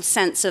whole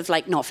sense of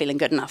like not feeling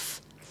good enough.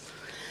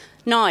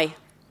 Now,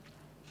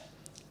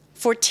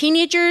 for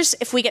teenagers,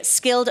 if we get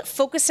skilled at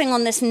focusing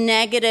on this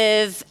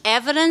negative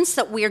evidence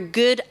that we're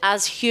good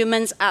as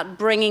humans at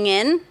bringing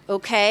in,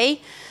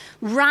 okay,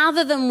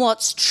 rather than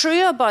what's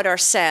true about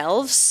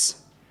ourselves,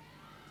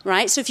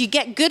 right? So if you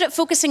get good at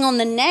focusing on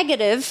the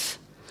negative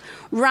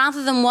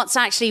rather than what's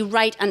actually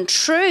right and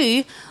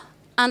true,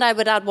 and I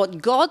would add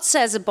what God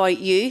says about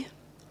you,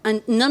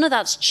 and none of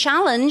that's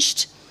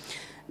challenged,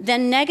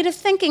 then negative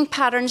thinking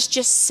patterns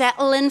just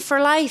settle in for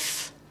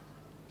life.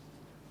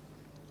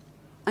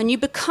 And you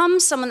become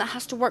someone that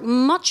has to work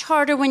much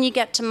harder when you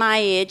get to my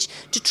age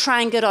to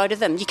try and get out of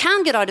them. You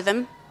can get out of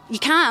them. You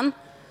can.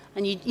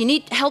 And you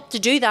need help to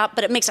do that,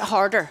 but it makes it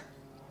harder.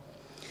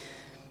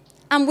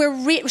 And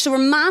we're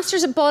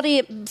masters at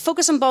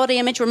focus on body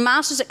image. We're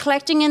masters at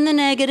collecting in the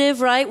negative,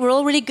 right? We're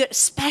all really good,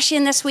 especially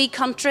in this wee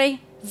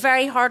country.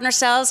 Very hard on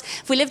ourselves.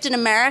 If we lived in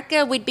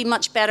America, we'd be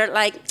much better at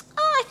like,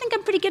 I think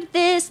I'm pretty good at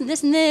this and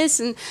this and this.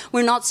 And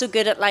we're not so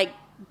good at like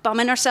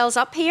bumming ourselves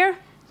up here.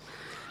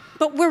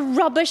 But we're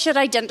rubbish at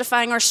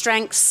identifying our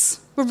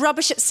strengths. We're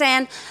rubbish at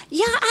saying,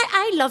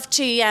 I love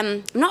to,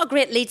 I'm not a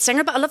great lead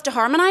singer, but I love to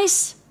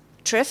harmonise.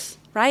 Truth,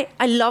 right?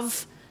 I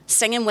love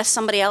singing with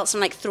somebody else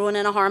and like throwing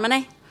in a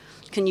harmony.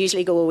 Can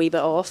usually go a wee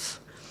bit off.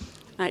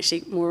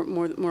 Actually,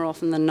 more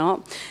often than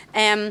not.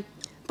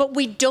 But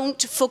we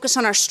don't focus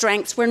on our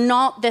strengths. We're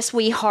not this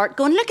wee heart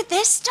going, look at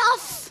this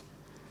stuff.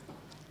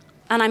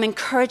 And I'm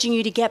encouraging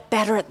you to get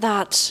better at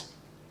that.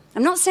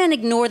 I'm not saying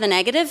ignore the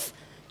negative.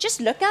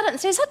 Just look at it and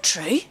say, is that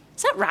true?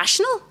 Is that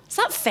rational? Is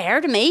that fair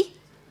to me?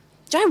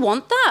 Do I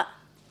want that?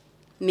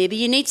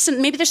 Maybe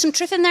there's some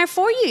truth in there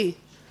for you.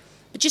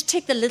 But just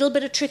take the little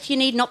bit of truth you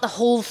need, not the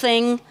whole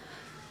thing.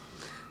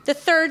 The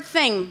third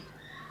thing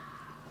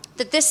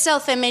that this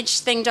self-image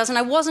thing does, and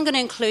I wasn't going to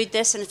include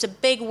this, and it's a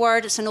big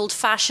word, it's an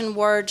old-fashioned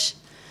word,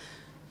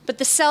 but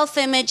the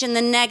self-image and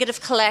the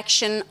negative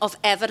collection of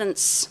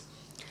evidence.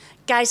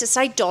 Guys, it's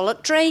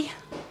idolatry.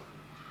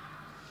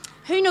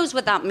 Who knows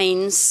what that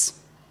means?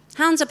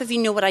 Hands up if you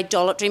know what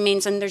idolatry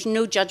means, and there's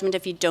no judgment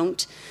if you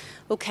don't.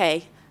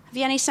 Okay. Have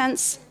you any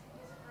sense?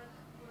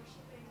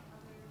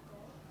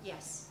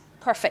 Yes.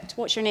 Perfect.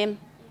 What's your name?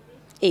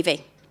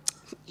 Evie.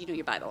 You know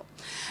your Bible.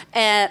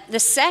 The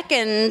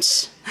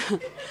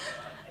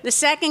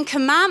second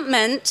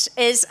commandment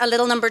is a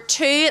little number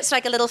 2. It's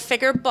like a little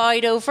figure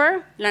bowed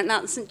over. Learned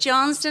that in St.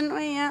 John's, didn't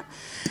we? Yeah.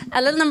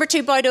 A little number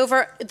 2 bowed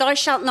over. Thou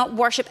shalt not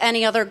worship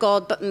any other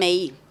God but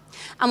me.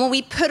 And when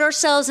we put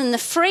ourselves in the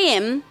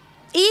frame,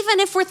 Even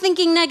if we're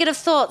thinking negative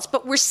thoughts,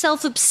 but we're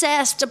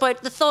self-obsessed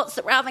about the thoughts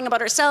that we're having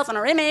about ourselves and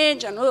our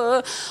image and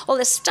all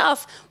this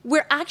stuff,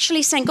 we're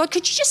actually saying, God,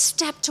 could you just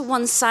step to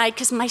one side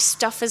because my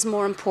stuff is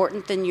more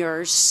important than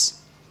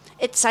yours?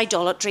 It's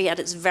idolatry at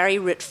its very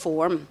root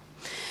form.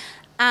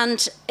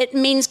 And it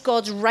means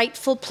God's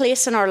rightful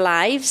place in our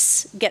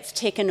lives gets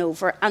taken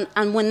over.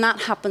 And when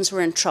that happens,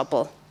 we're in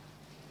trouble.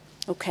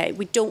 Okay,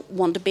 we don't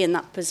want to be in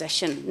that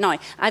position. Now,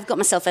 I've got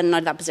myself in and out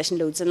of that position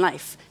loads in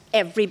life.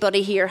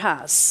 Everybody here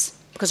has,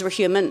 because we're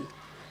human.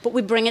 But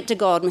we bring it to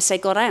God and we say,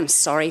 God, I am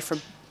sorry for,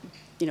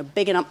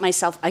 bigging up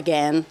myself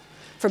again,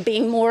 for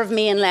being more of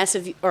me and less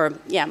of you,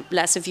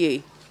 less of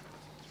you.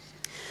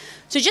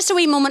 So just a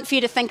wee moment for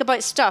you to think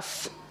about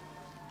stuff.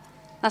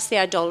 That's the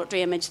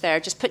idolatry image there,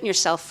 just putting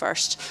yourself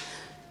first.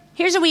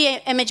 Here's a wee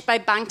image by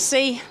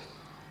Banksy.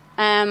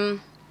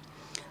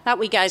 That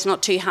wee guy's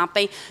not too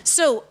happy.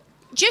 So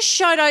just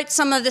shout out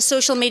some of the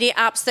social media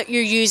apps that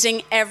you're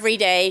using every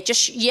day.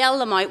 Just yell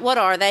them out. What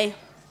are they?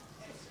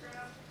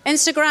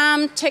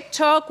 Instagram,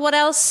 TikTok, what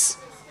else?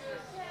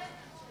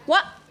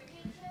 What?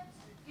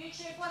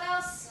 YouTube, what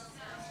else?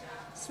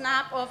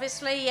 Snap,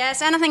 obviously,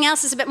 yes. Anything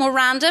else is a bit more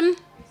random?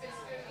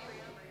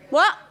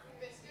 What?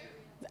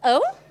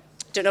 Oh?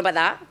 Don't know about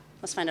that.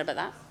 Let's find out about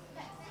that.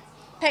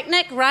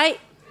 Picnic, right.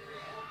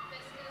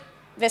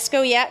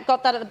 Visco, yeah.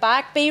 Got that at the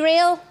back.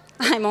 B-Reel.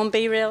 I'm on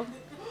B-Reel.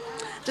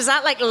 Does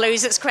that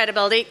lose its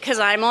credibility? Because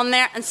I'm on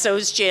there and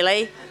so's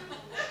Julie.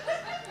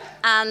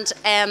 And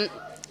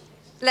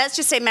let's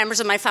just say members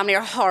of my family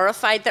are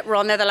horrified that we're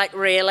on there. They're like,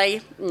 really?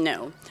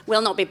 No.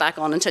 We'll not be back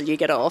on until you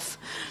get off.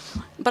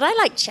 But I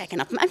like checking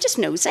up. I'm just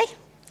nosy.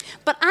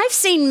 But I've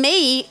seen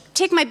me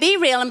take my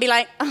B-Reel and be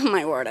like, oh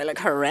my word, I look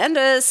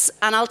horrendous,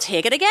 and I'll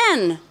take it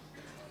again.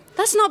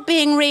 That's not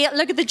being real.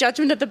 Look at the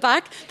judgment at the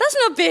back. That's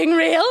not being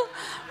real,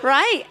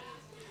 right?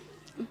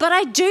 But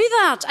I do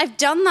that. I've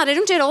done that. I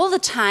don't do it all the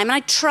time, and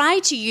I try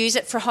to use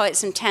it for how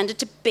it's intended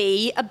to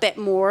be a bit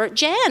more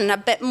Jen, a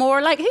bit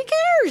more like, who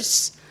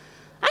cares?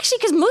 Actually,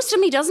 because most of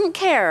me doesn't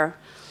care.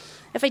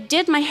 If I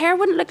did, my hair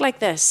wouldn't look like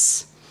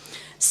this.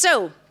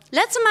 So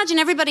let's imagine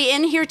everybody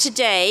in here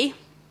today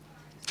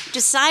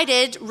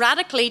decided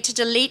radically to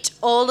delete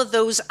all of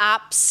those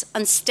apps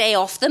and stay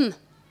off them,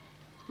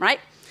 right?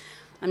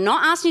 I'm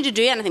not asking you to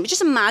do anything, but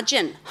just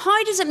imagine.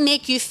 How does it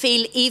make you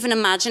feel even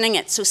imagining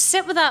it? So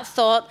sit with that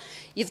thought.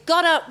 You've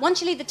got to,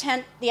 once you leave the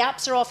tent, the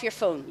apps are off your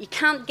phone. You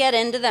can't get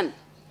into them.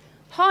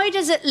 How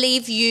does it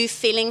leave you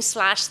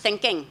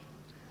feeling/thinking?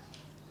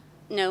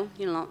 No,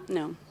 you're not,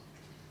 no.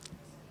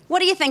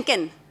 What are you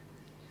thinking?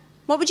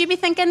 What would you be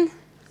thinking?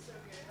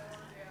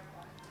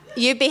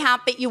 You'd be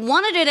happy. You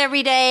want to do it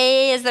every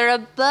day. Is there a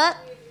but?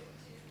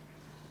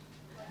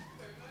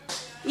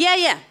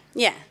 Yeah.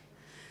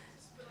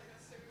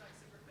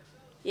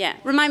 Yeah.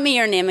 Remind me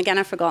your name again.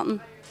 I've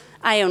forgotten.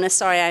 Iona.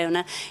 Sorry,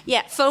 Iona.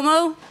 Yeah,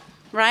 FOMO,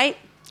 right?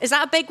 Is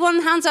that a big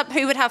one? Hands up.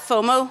 Who would have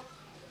FOMO?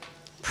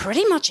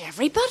 Pretty much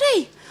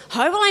everybody.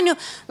 How will I know?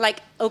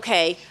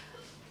 Okay,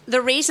 the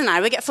reason I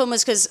would get FOMO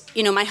is because,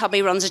 my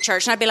hubby runs a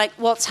church, and I'd be like,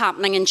 what's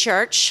happening in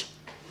church?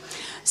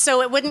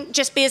 So it wouldn't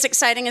just be as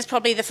exciting as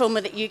probably the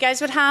FOMO that you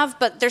guys would have,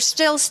 but there's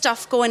still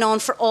stuff going on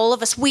for all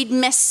of us. We'd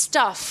miss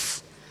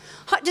stuff.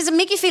 Does it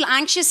make you feel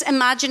anxious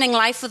imagining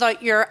life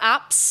without your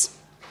apps?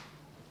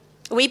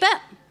 A wee bit?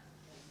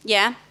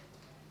 Yeah?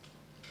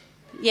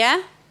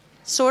 Yeah?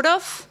 Sort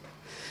of?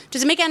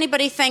 Does it make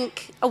anybody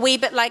think a wee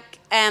bit like,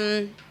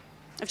 I've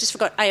just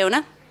forgot,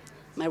 Iona,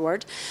 my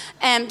word.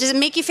 Does it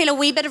make you feel a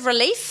wee bit of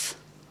relief?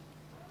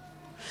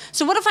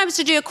 So what if I was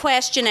to do a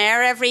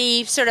questionnaire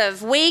every sort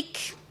of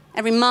week,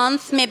 every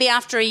month, maybe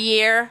after a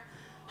year?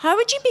 How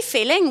would you be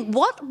feeling?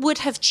 What would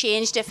have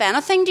changed, if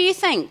anything, do you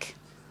think?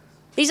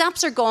 These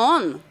apps are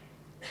gone.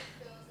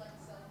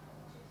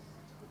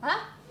 Huh?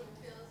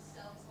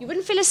 You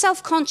wouldn't feel as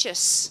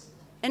self-conscious.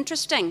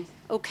 Interesting.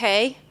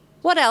 Okay.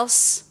 What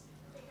else?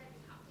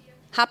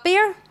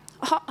 Happier?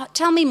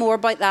 Tell me more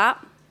about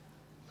that.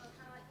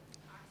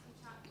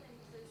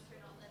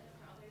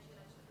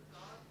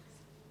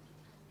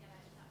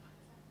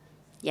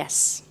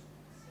 Yes.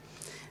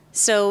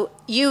 So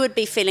you would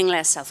be feeling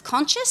less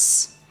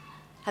self-conscious.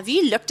 Have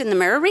you looked in the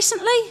mirror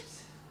recently?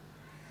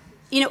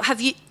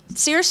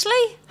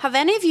 Have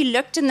any of you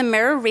looked in the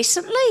mirror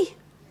recently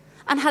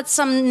and had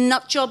some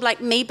nut job like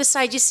me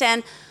beside you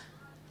saying,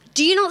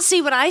 do you not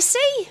see what I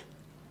see?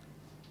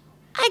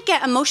 I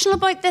get emotional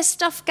about this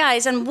stuff,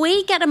 guys, and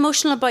we get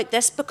emotional about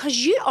this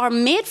because you are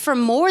made for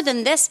more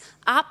than this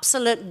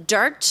absolute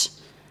dirt.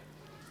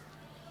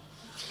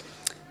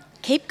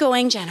 Keep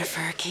going,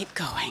 Jennifer, keep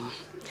going.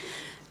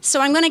 So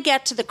I'm going to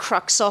get to the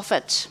crux of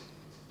it.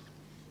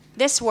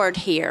 This word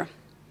here.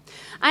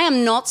 I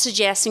am not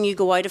suggesting you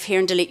go out of here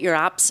and delete your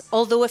apps,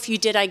 although if you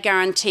did, I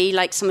guarantee,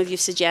 like some of you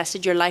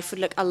suggested, your life would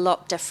look a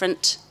lot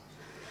different.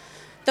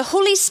 The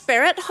Holy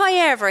Spirit,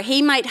 however,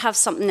 he might have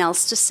something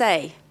else to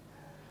say.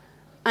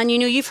 And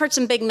you've heard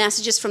some big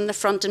messages from the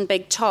front and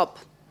big top.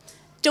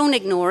 Don't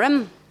ignore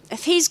him.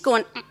 If he's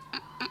going,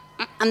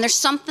 and there's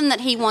something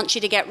that he wants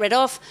you to get rid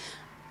of,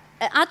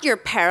 at your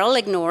peril,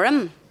 ignore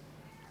him.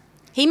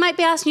 He might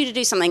be asking you to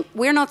do something.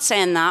 We're not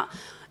saying that.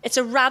 It's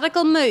a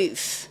radical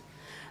move.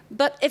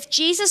 But if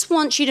Jesus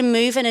wants you to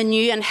move in a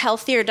new and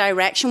healthier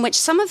direction, which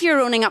some of you are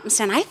owning up and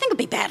saying, I think it'd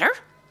be better.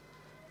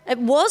 It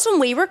was when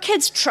we were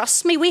kids,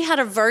 trust me, we had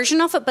a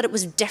version of it, but it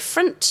was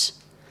different.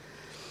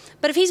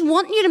 But if he's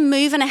wanting you to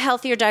move in a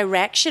healthier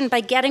direction by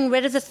getting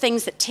rid of the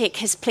things that take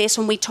his place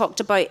when we talked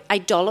about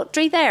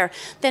idolatry there,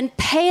 then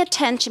pay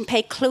attention,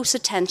 pay close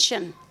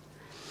attention.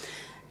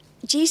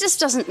 Jesus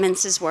doesn't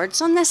mince his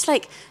words on this.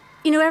 Like,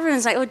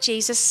 everyone's like, oh,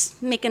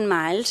 Jesus, meek and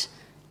mild.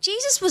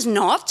 Jesus was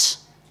not.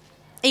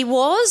 He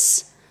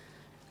was.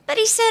 But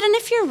he said, and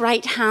if your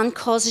right hand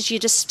causes you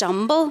to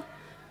stumble,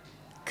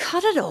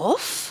 cut it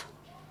off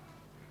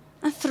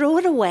and throw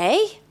it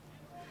away.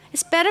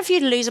 It's better for you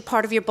to lose a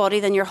part of your body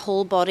than your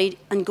whole body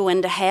and go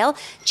into hell.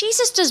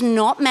 Jesus does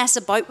not mess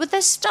about with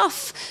this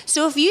stuff.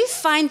 So if you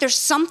find there's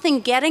something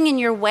getting in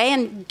your way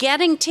and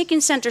taking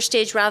center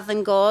stage rather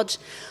than God,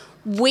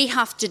 we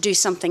have to do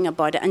something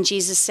about it. And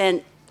Jesus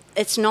said,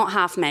 it's not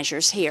half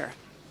measures here.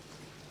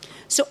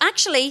 So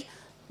actually,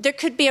 there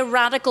could be a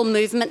radical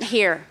movement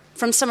here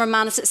from Summer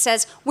Madness that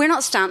says, we're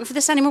not standing for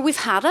this anymore, we've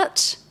had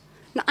it.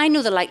 Now, I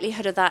know the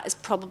likelihood of that is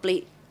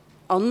probably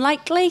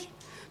unlikely,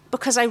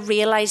 because I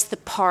realise the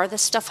power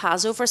this stuff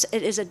has over us.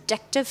 It is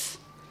addictive.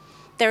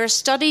 There are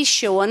studies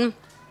showing,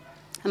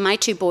 and my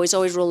two boys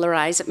always roll their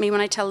eyes at me when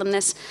I tell them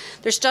this,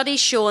 there are studies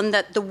showing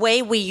that the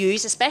way we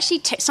use,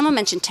 especially, someone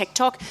mentioned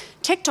TikTok,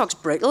 TikTok's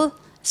brutal.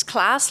 It's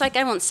class. Like,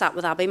 I once sat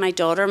with Abby, my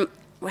daughter,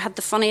 we had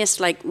the funniest,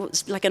 like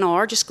an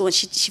hour just going,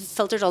 she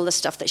filtered all the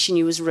stuff that she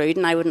knew was rude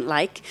and I wouldn't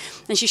like.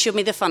 And she showed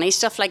me the funny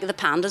stuff, like the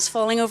pandas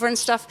falling over and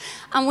stuff.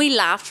 And we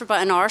laughed for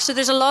about an hour. So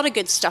there's a lot of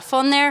good stuff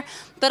on there.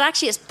 But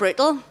actually, it's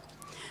brutal.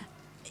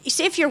 You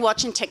see, if you're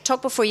watching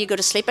TikTok before you go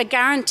to sleep, I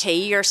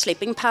guarantee your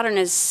sleeping pattern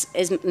is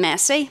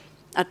messy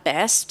at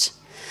best.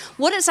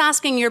 What it's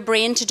asking your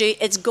brain to do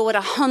is go at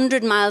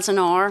 100 miles an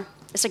hour.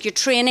 It's like you're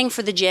training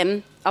for the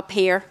gym up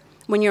here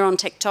when you're on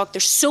TikTok.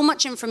 There's so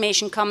much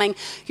information coming.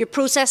 You're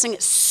processing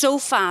it so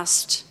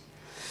fast.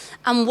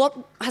 And what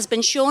has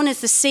been shown is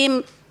the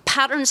same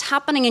patterns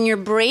happening in your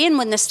brain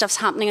when this stuff's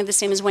happening are the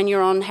same as when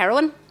you're on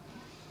heroin.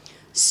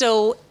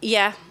 So,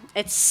 yeah,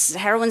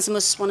 heroin's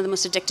one of the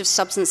most addictive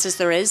substances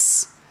there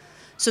is.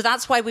 So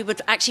that's why we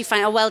would actually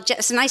find,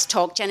 it's a nice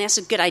talk, Jenny, that's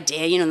a good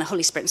idea, and the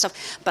Holy Spirit and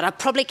stuff, but I'll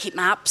probably keep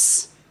my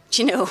apps,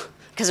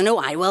 because I know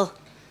I will,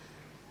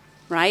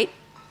 right?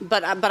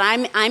 But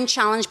I'm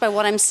challenged by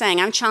what I'm saying.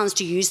 I'm challenged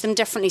to use them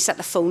differently, set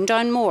the phone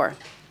down more.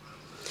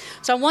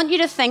 So I want you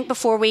to think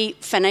before we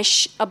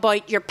finish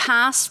about your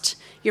past,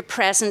 your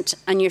present,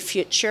 and your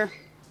future.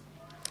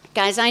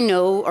 Guys,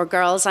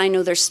 girls, I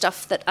know there's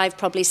stuff that I've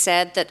probably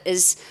said that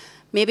is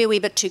maybe a wee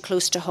bit too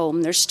close to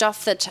home. There's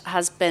stuff that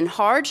has been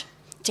hard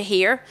to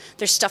hear.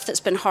 There's stuff that's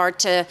been hard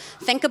to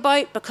think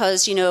about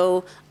because,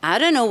 I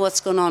don't know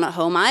what's going on at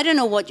home. I don't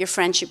know what your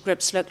friendship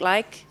groups look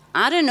like.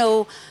 I don't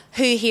know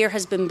who here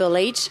has been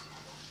bullied,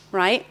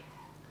 right?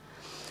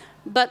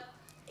 But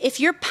if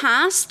your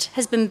past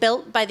has been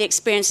built by the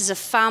experiences of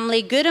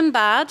family, good and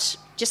bad,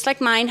 just like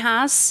mine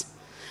has,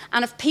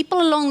 and if people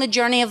along the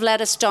journey have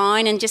let us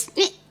down and just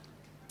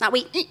that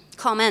we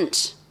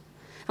comment,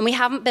 and we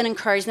haven't been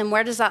encouraged, then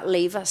where does that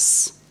leave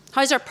us?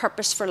 How's our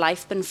purpose for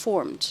life been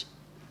formed?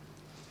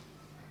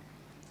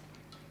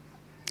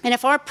 And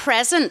if our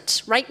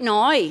present, right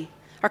now,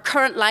 our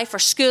current life, our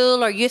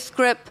school, our youth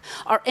group,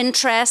 our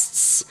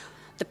interests,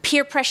 the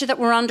peer pressure that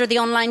we're under, the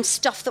online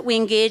stuff that we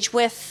engage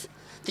with,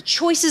 the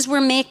choices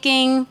we're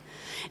making,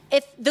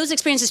 if those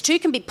experiences too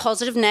can be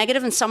positive,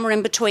 negative, and somewhere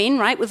in between,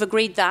 right? We've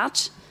agreed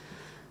that.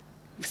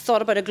 We've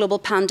thought about a global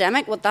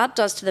pandemic, what that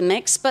does to the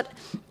mix. But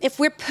if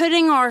we're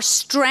putting our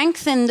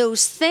strength in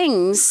those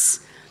things,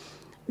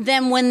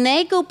 then when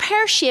they go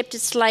pear-shaped,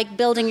 it's like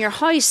building your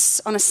house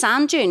on a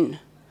sand dune.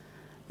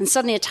 And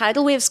suddenly a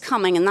tidal wave's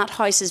coming and that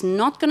house is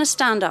not going to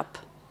stand up.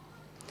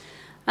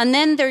 And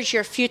then there's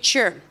your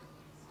future.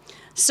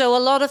 So a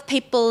lot of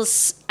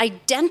people's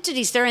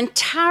identities, their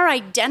entire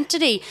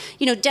identity,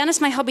 Dennis,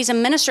 my hubby's a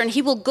minister, and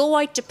he will go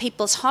out to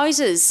people's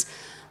houses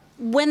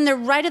when they're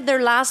right at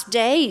their last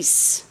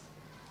days.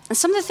 And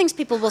some of the things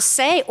people will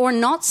say or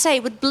not say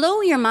would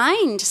blow your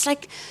mind. It's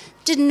like,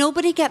 did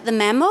nobody get the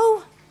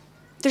memo?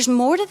 There's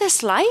more to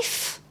this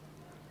life.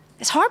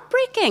 It's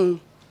heartbreaking.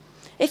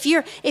 If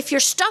your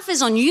stuff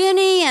is on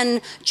uni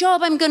and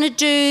job I'm going to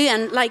do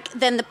and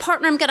then the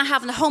partner I'm going to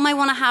have and the home I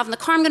want to have and the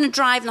car I'm going to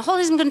drive and the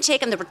holidays I'm going to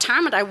take and the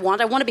retirement I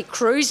want to be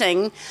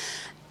cruising,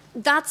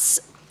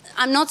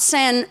 I'm not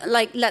saying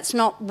let's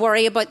not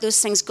worry about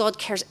those things. God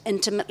cares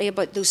intimately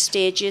about those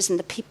stages and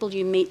the people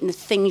you meet and the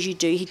things you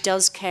do. He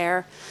does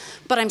care.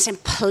 But I'm saying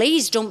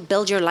please don't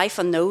build your life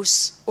on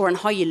those or on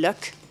how you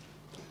look.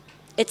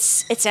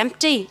 It's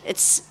empty.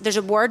 There's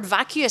a word,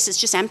 vacuous, it's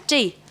just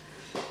empty.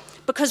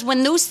 Because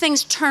when those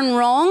things turn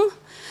wrong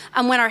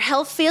and when our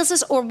health fails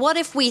us, or what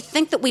if we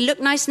think that we look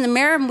nice in the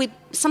mirror and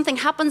something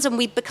happens and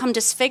we become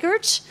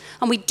disfigured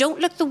and we don't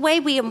look the way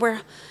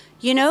we're,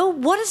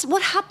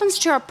 what happens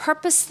to our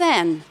purpose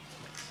then?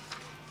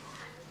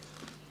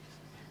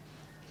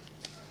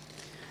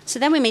 So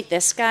then we meet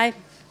this guy.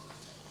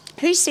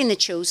 Who's seen The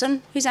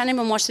Chosen? Who's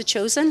anyone watched The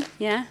Chosen?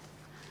 Yeah.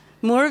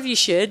 More of you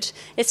should.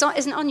 Isn't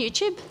it on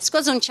YouTube? It's got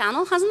its own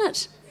channel, hasn't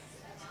it?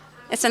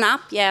 It's an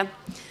app, yeah.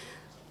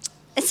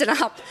 It's an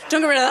app.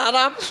 Don't get rid of that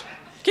app.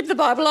 Keep the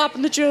Bible app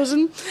and The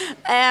Chosen.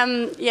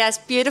 Yes,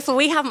 beautiful.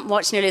 We haven't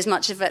watched nearly as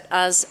much of it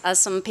as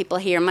some people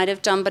here might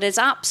have done, but it's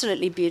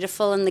absolutely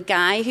beautiful. And the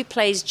guy who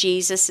plays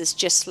Jesus is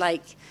just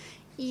like,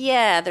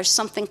 yeah, there's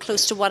something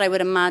close to what I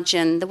would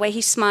imagine. The way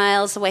he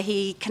smiles, the way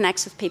he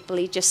connects with people,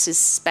 he just is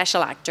a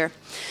special actor.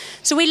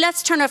 So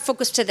let's turn our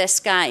focus to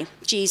this guy,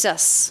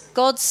 Jesus,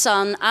 God's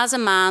Son as a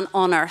man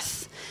on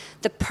earth,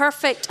 the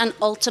perfect and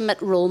ultimate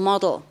role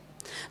model,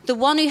 the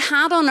one who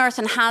had on earth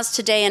and has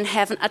today in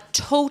heaven a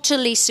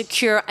totally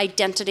secure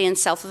identity and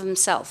sense of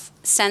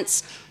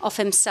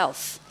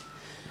himself.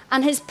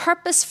 And his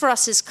purpose for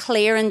us is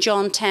clear in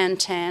John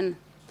 10:10.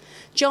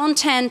 John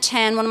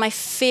 10:10, one of my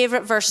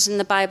favourite verses in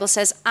the Bible,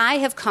 says, I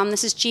have come,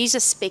 this is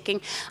Jesus speaking,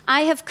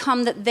 I have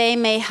come that they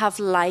may have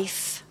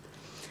life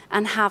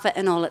and have it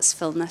in all its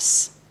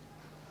fullness.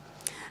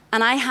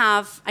 And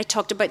I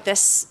talked about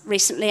this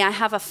recently, I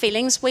have a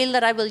feelings wheel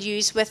that I will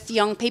use with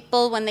young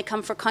people when they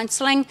come for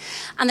counselling.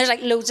 And there's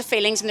like loads of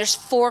feelings and there's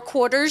 4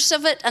 quarters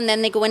of it. And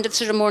then they go into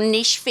sort of more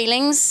niche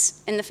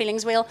feelings in the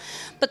feelings wheel.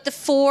 But the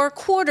 4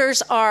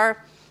 quarters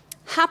are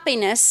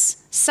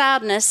happiness,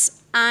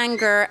 sadness,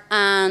 anger,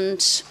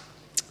 and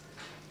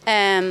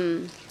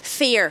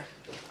fear.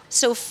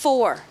 So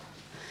 4.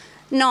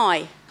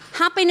 Now,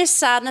 happiness,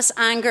 sadness,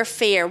 anger,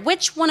 fear.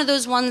 Which one of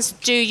those ones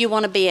do you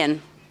want to be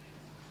in?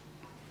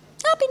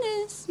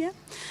 Happiness, yeah.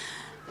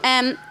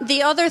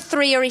 The other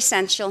 3 are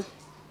essential.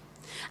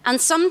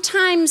 And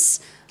sometimes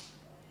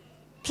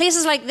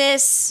places like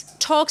this,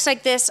 talks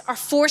like this, are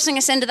forcing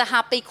us into the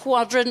happy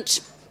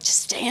quadrant.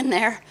 Just stay in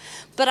there.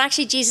 But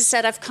actually Jesus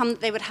said, I've come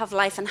that they would have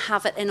life and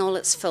have it in all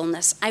its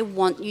fullness. I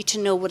want you to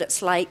know what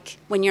it's like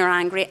when you're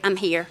angry. I'm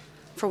here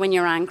for when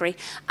you're angry.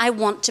 I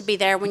want to be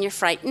there when you're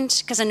frightened,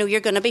 because I know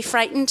you're going to be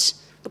frightened,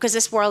 because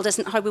this world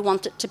isn't how we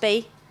want it to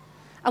be.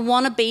 I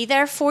want to be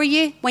there for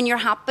you when you're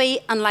happy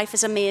and life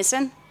is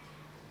amazing.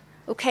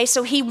 Okay,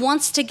 so he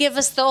wants to give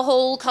us the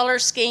whole colour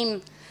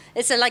scheme.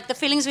 It's like the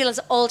feelings wheel has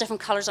all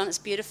different colours on it. It's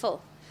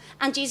beautiful.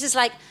 And Jesus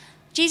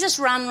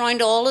ran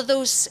around all of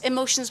those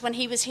emotions when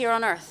he was here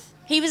on earth.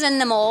 He was in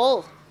them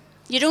all.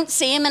 You don't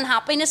see him in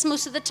happiness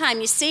most of the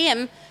time. You see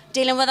him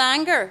dealing with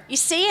anger. You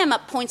see him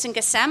at points in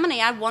Gethsemane.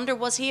 I wonder,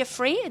 was he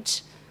afraid?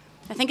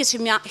 I think his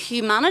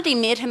humanity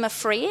made him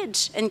afraid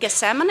in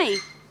Gethsemane.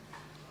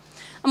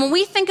 And when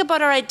we think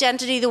about our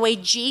identity the way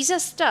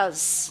Jesus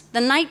does, the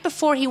night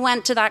before he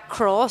went to that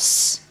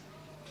cross,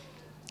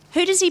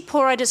 who does he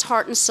pour out his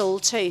heart and soul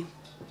to?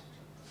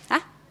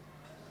 Huh?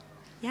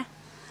 Yeah.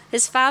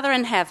 His Father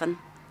in heaven.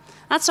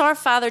 That's our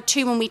Father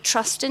too when we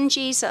trust in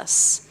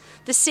Jesus.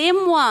 The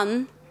same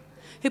one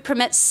who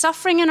permits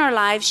suffering in our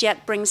lives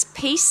yet brings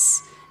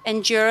peace,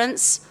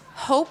 endurance,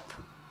 hope,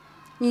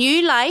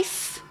 new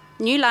life,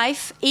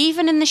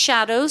 even in the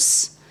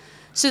shadows,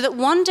 so that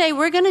one day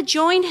we're going to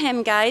join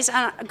him, guys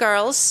and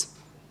girls,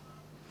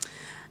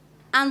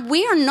 and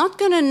we are not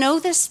going to know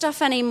this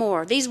stuff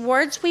anymore. These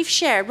words we've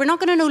shared, we're not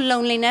going to know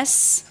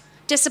loneliness,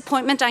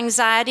 disappointment,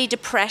 anxiety,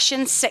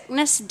 depression,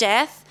 sickness,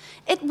 death.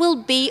 It will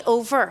be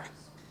over.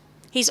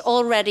 He's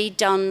already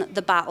done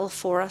the battle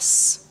for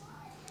us.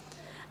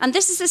 And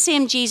this is the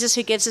same Jesus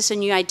who gives us a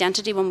new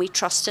identity when we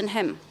trust in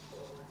him.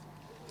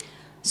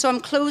 So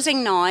I'm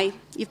closing now.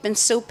 You've been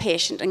so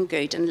patient and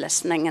good and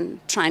listening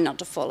and trying not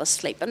to fall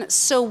asleep. And it's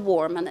so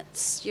warm and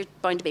you're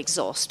bound to be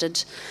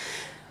exhausted.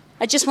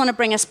 I just want to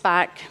bring us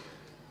back.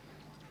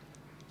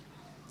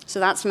 So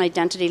that's an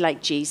identity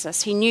like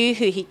Jesus. He knew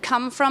who he'd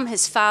come from,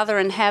 his Father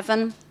in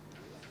heaven.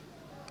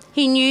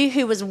 He knew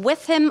who was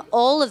with him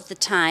all of the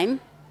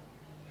time.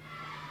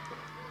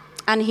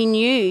 And he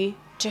knew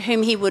to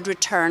whom he would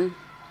return.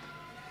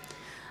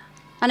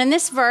 And in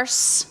this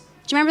verse,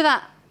 do you remember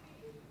that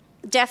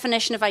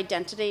definition of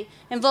identity?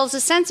 Involves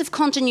a sense of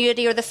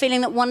continuity or the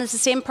feeling that one is the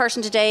same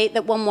person today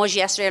that one was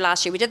yesterday or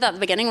last year. We did that at the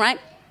beginning, right?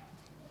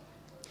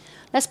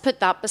 Let's put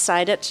that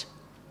beside it.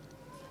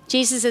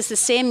 Jesus is the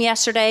same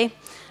yesterday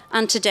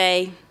and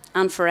today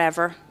and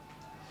forever.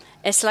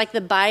 It's like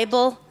the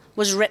Bible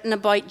was written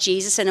about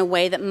Jesus in a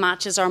way that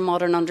matches our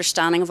modern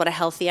understanding of what a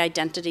healthy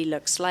identity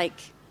looks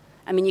like.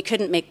 I mean, you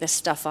couldn't make this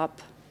stuff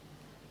up.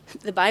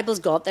 The Bible's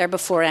got there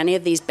before any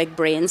of these big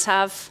brains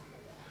have.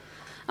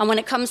 And when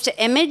it comes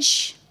to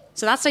image,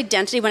 so that's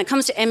identity. When it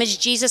comes to image,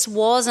 Jesus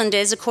was and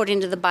is,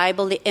 according to the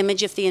Bible, the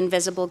image of the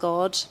invisible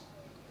God.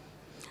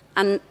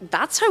 And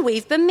that's how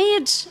we've been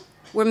made.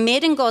 We're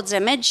made in God's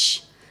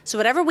image. So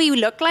whatever we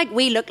look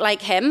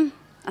like him.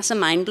 That's a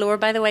mind blower,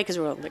 by the way, because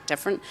we're all a bit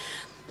different.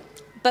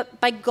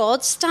 But by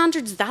God's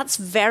standards, that's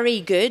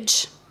very good.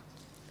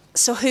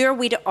 So who are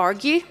we to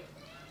argue?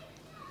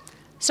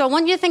 So I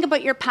want you to think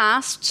about your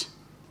past,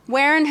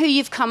 where and who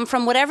you've come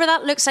from, whatever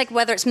that looks like,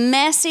 whether it's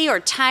messy or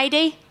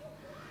tidy.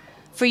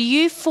 For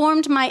you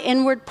formed my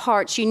inward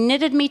parts. You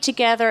knitted me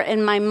together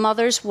in my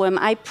mother's womb.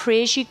 I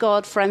praise you,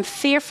 God, for I'm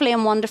fearfully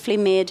and wonderfully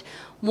made.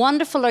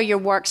 Wonderful are your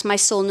works, my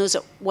soul knows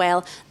it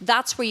well.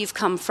 That's where you've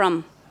come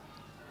from.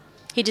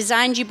 He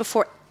designed you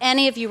before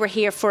any of you were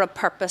here for a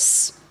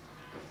purpose.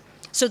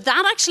 So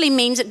that actually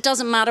means it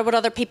doesn't matter what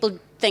other people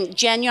think,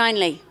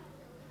 genuinely.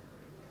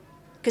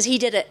 Because he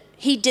did it.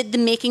 He did the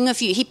making of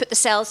you. He put the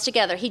cells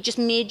together. He just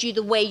made you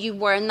the way you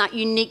were in that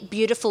unique,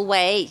 beautiful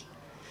way.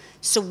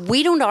 So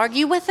we don't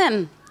argue with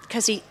him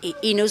because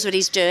he knows what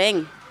he's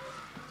doing.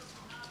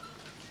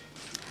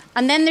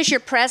 And then there's your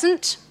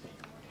present.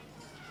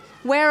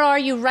 Where are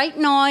you right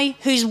now?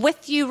 Who's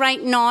with you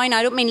right now? And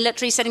I don't mean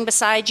literally sitting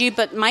beside you,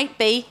 but might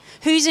be.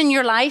 Who's in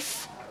your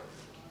life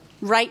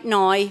right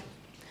now?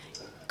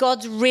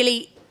 God's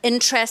really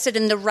interested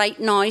in the right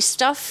now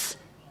stuff.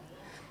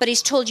 But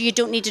he's told you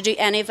don't need to do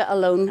any of it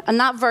alone. And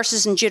that verse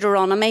is in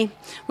Deuteronomy.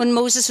 When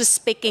Moses was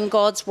speaking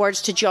God's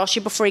words to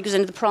Joshua before he goes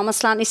into the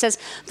promised land, he says,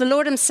 the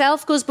Lord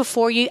himself goes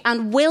before you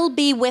and will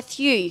be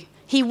with you.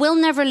 He will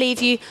never leave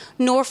you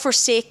nor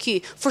forsake you.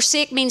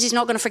 Forsake means he's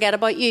not going to forget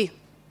about you.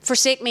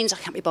 Forsake means I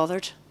can't be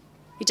bothered.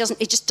 He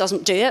just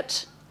doesn't do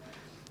it.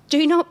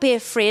 Do not be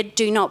afraid.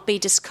 Do not be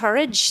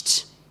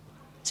discouraged.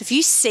 So if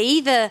you see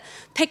the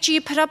picture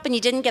you put up and you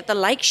didn't get the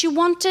likes you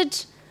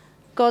wanted,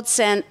 God's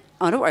saying,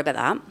 oh, don't worry about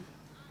that.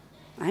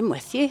 I'm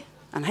with you,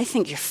 and I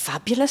think you're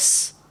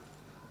fabulous.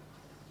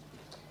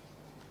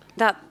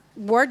 That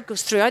word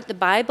goes throughout the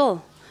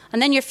Bible.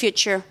 And then your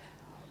future.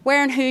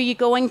 Where and who are you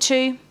going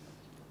to?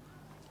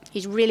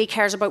 He really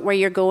cares about where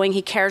you're going.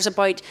 He cares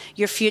about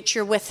your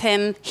future with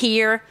him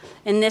here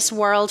in this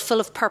world full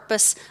of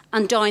purpose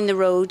and down the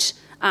road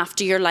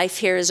after your life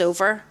here is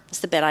over. That's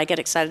the bit I get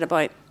excited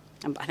about.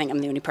 I think I'm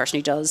the only person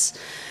who does.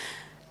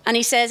 And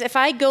he says, if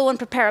I go and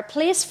prepare a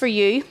place for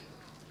you,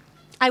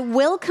 I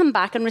will come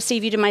back and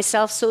receive you to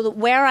myself so that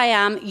where I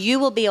am, you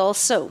will be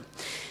also.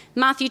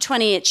 Matthew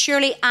 28,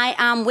 surely I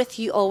am with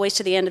you always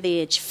to the end of the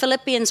age.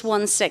 Philippians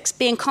 1:6,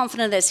 being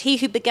confident of this, he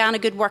who began a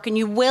good work and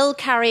you will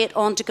carry it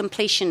on to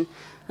completion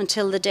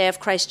until the day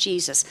of Christ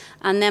Jesus.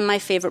 And then my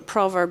favourite,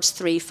 Proverbs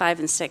 3:5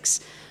 and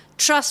 6.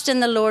 Trust in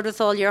the Lord with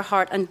all your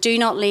heart and do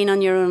not lean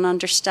on your own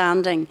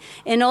understanding.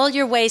 In all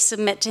your ways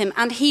submit to him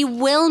and he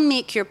will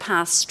make your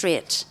path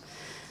straight.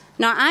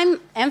 Now, I'm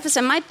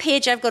emphasizing, my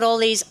page, I've got all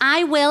these,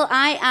 I will,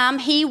 I am,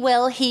 he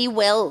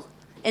will,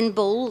 in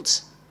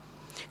bold.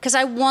 Because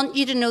I want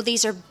you to know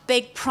these are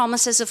big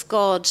promises of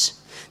God.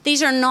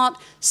 These are not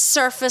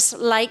surface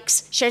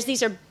likes, shares.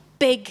 These are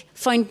big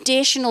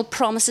foundational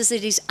promises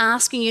that he's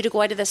asking you to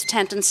go out of this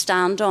tent and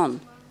stand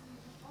on.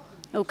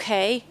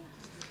 Okay?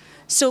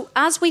 So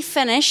as we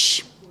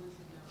finish,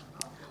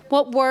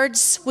 what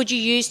words would you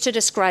use to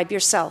describe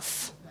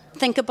yourself?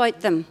 Think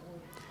about them.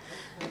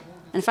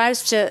 And if I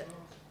was to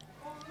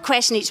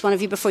question each one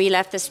of you before you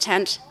left this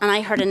tent and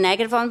I heard a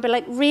negative one, I'd be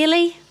like,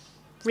 really?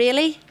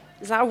 Really?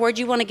 Is that a word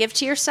you want to give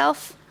to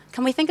yourself?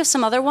 Can we think of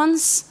some other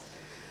ones?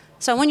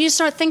 So I want you to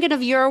start thinking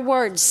of your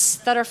words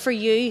that are for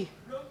you,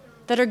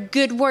 that are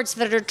good words,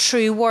 that are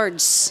true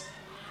words.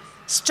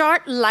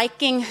 Start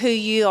liking who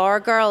you are,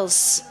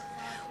 girls,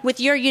 with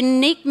your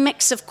unique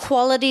mix of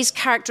qualities,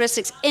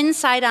 characteristics,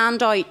 inside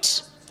and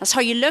out. That's how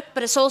you look,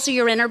 but it's also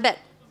your inner bit.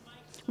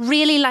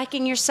 Really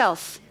liking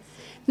yourself.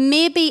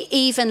 Maybe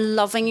even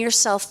loving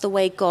yourself the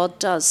way God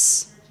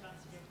does.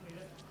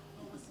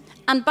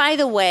 And by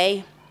the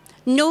way,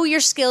 know your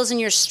skills and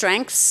your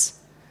strengths,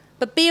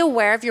 but be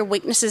aware of your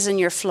weaknesses and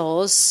your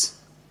flaws.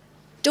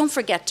 Don't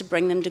forget to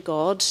bring them to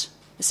God.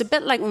 It's a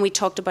bit like when we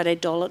talked about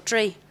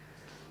idolatry.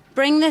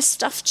 Bring this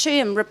stuff to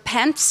him.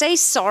 Repent. Say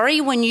sorry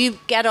when you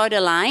get out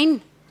of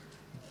line.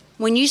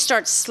 When you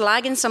start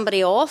slagging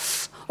somebody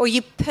off, or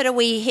you put a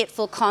wee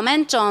hateful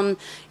comment on,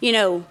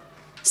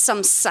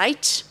 some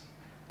site.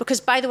 Because,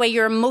 by the way,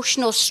 your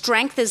emotional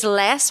strength is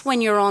less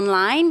when you're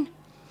online.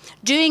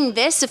 Doing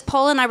this, if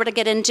Paul and I were to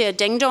get into a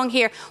ding-dong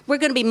here, we're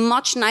going to be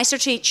much nicer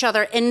to each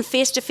other in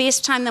face-to-face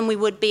time than we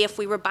would be if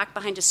we were back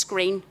behind a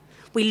screen.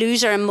 We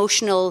lose our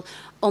emotional,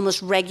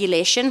 almost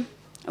regulation,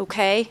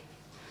 okay?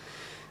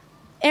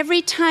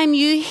 Every time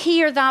you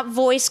hear that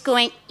voice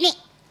going, nee,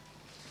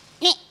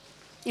 nee,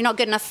 you're not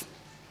good enough.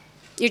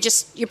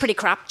 You're pretty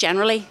crap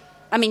generally.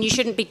 I mean, you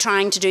shouldn't be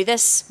trying to do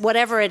this,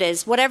 whatever it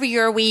is, whatever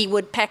your wee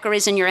woodpecker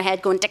is in your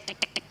head going tick, tick,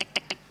 tick, tick, tick,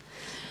 tick, tick.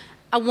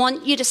 I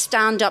want you to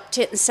stand up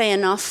to it and say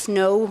enough,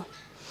 no.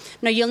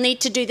 Now, you'll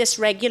need to do this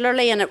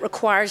regularly and it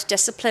requires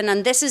discipline.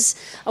 And this is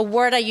a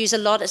word I use a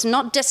lot. It's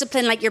not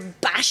discipline like you're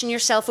bashing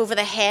yourself over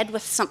the head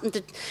with something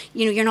that,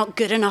 you're not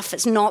good enough.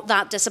 It's not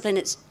that discipline.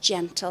 It's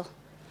gentle.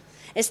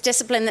 It's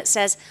discipline that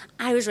says,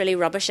 I was really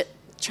rubbish at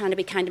trying to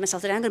be kind to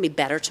myself today. I'm going to be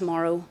better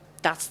tomorrow.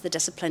 That's the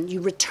discipline.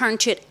 You return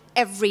to it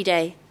every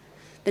day.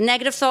 The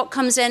negative thought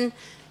comes in,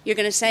 you're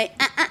going to say,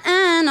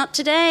 not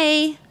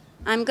today.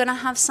 I'm going to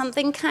have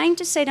something kind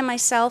to say to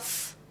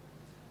myself,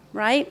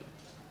 right?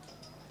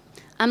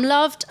 I'm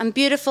loved, I'm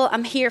beautiful,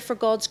 I'm here for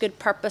God's good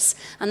purpose,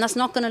 and that's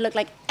not going to look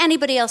like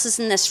anybody else's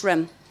in this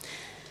room.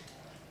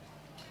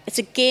 It's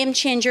a game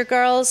changer,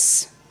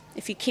 girls.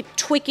 If you keep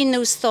tweaking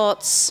those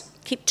thoughts,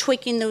 keep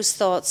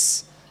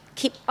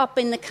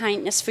upping the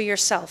kindness for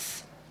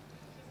yourself.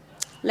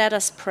 Let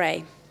us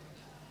pray.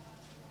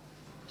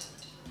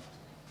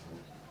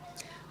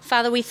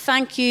 Father, we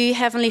thank you,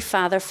 Heavenly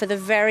Father, for the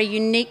very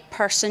unique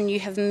person you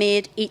have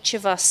made each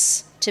of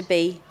us to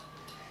be.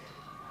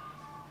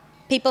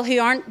 People who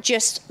aren't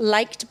just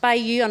liked by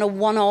you on a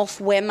one-off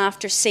whim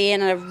after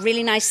seeing a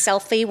really nice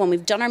selfie when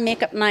we've done our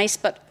makeup nice,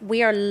 but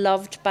we are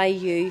loved by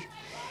you,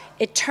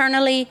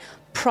 eternally,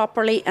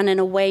 properly, and in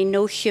a way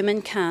no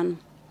human can.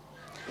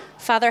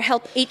 Father,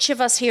 help each of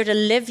us here to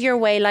live your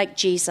way like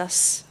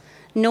Jesus,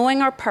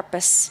 knowing our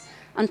purpose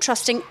and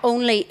trusting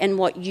only in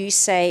what you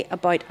say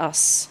about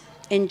us.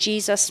 In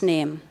Jesus'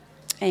 name,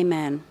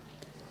 amen.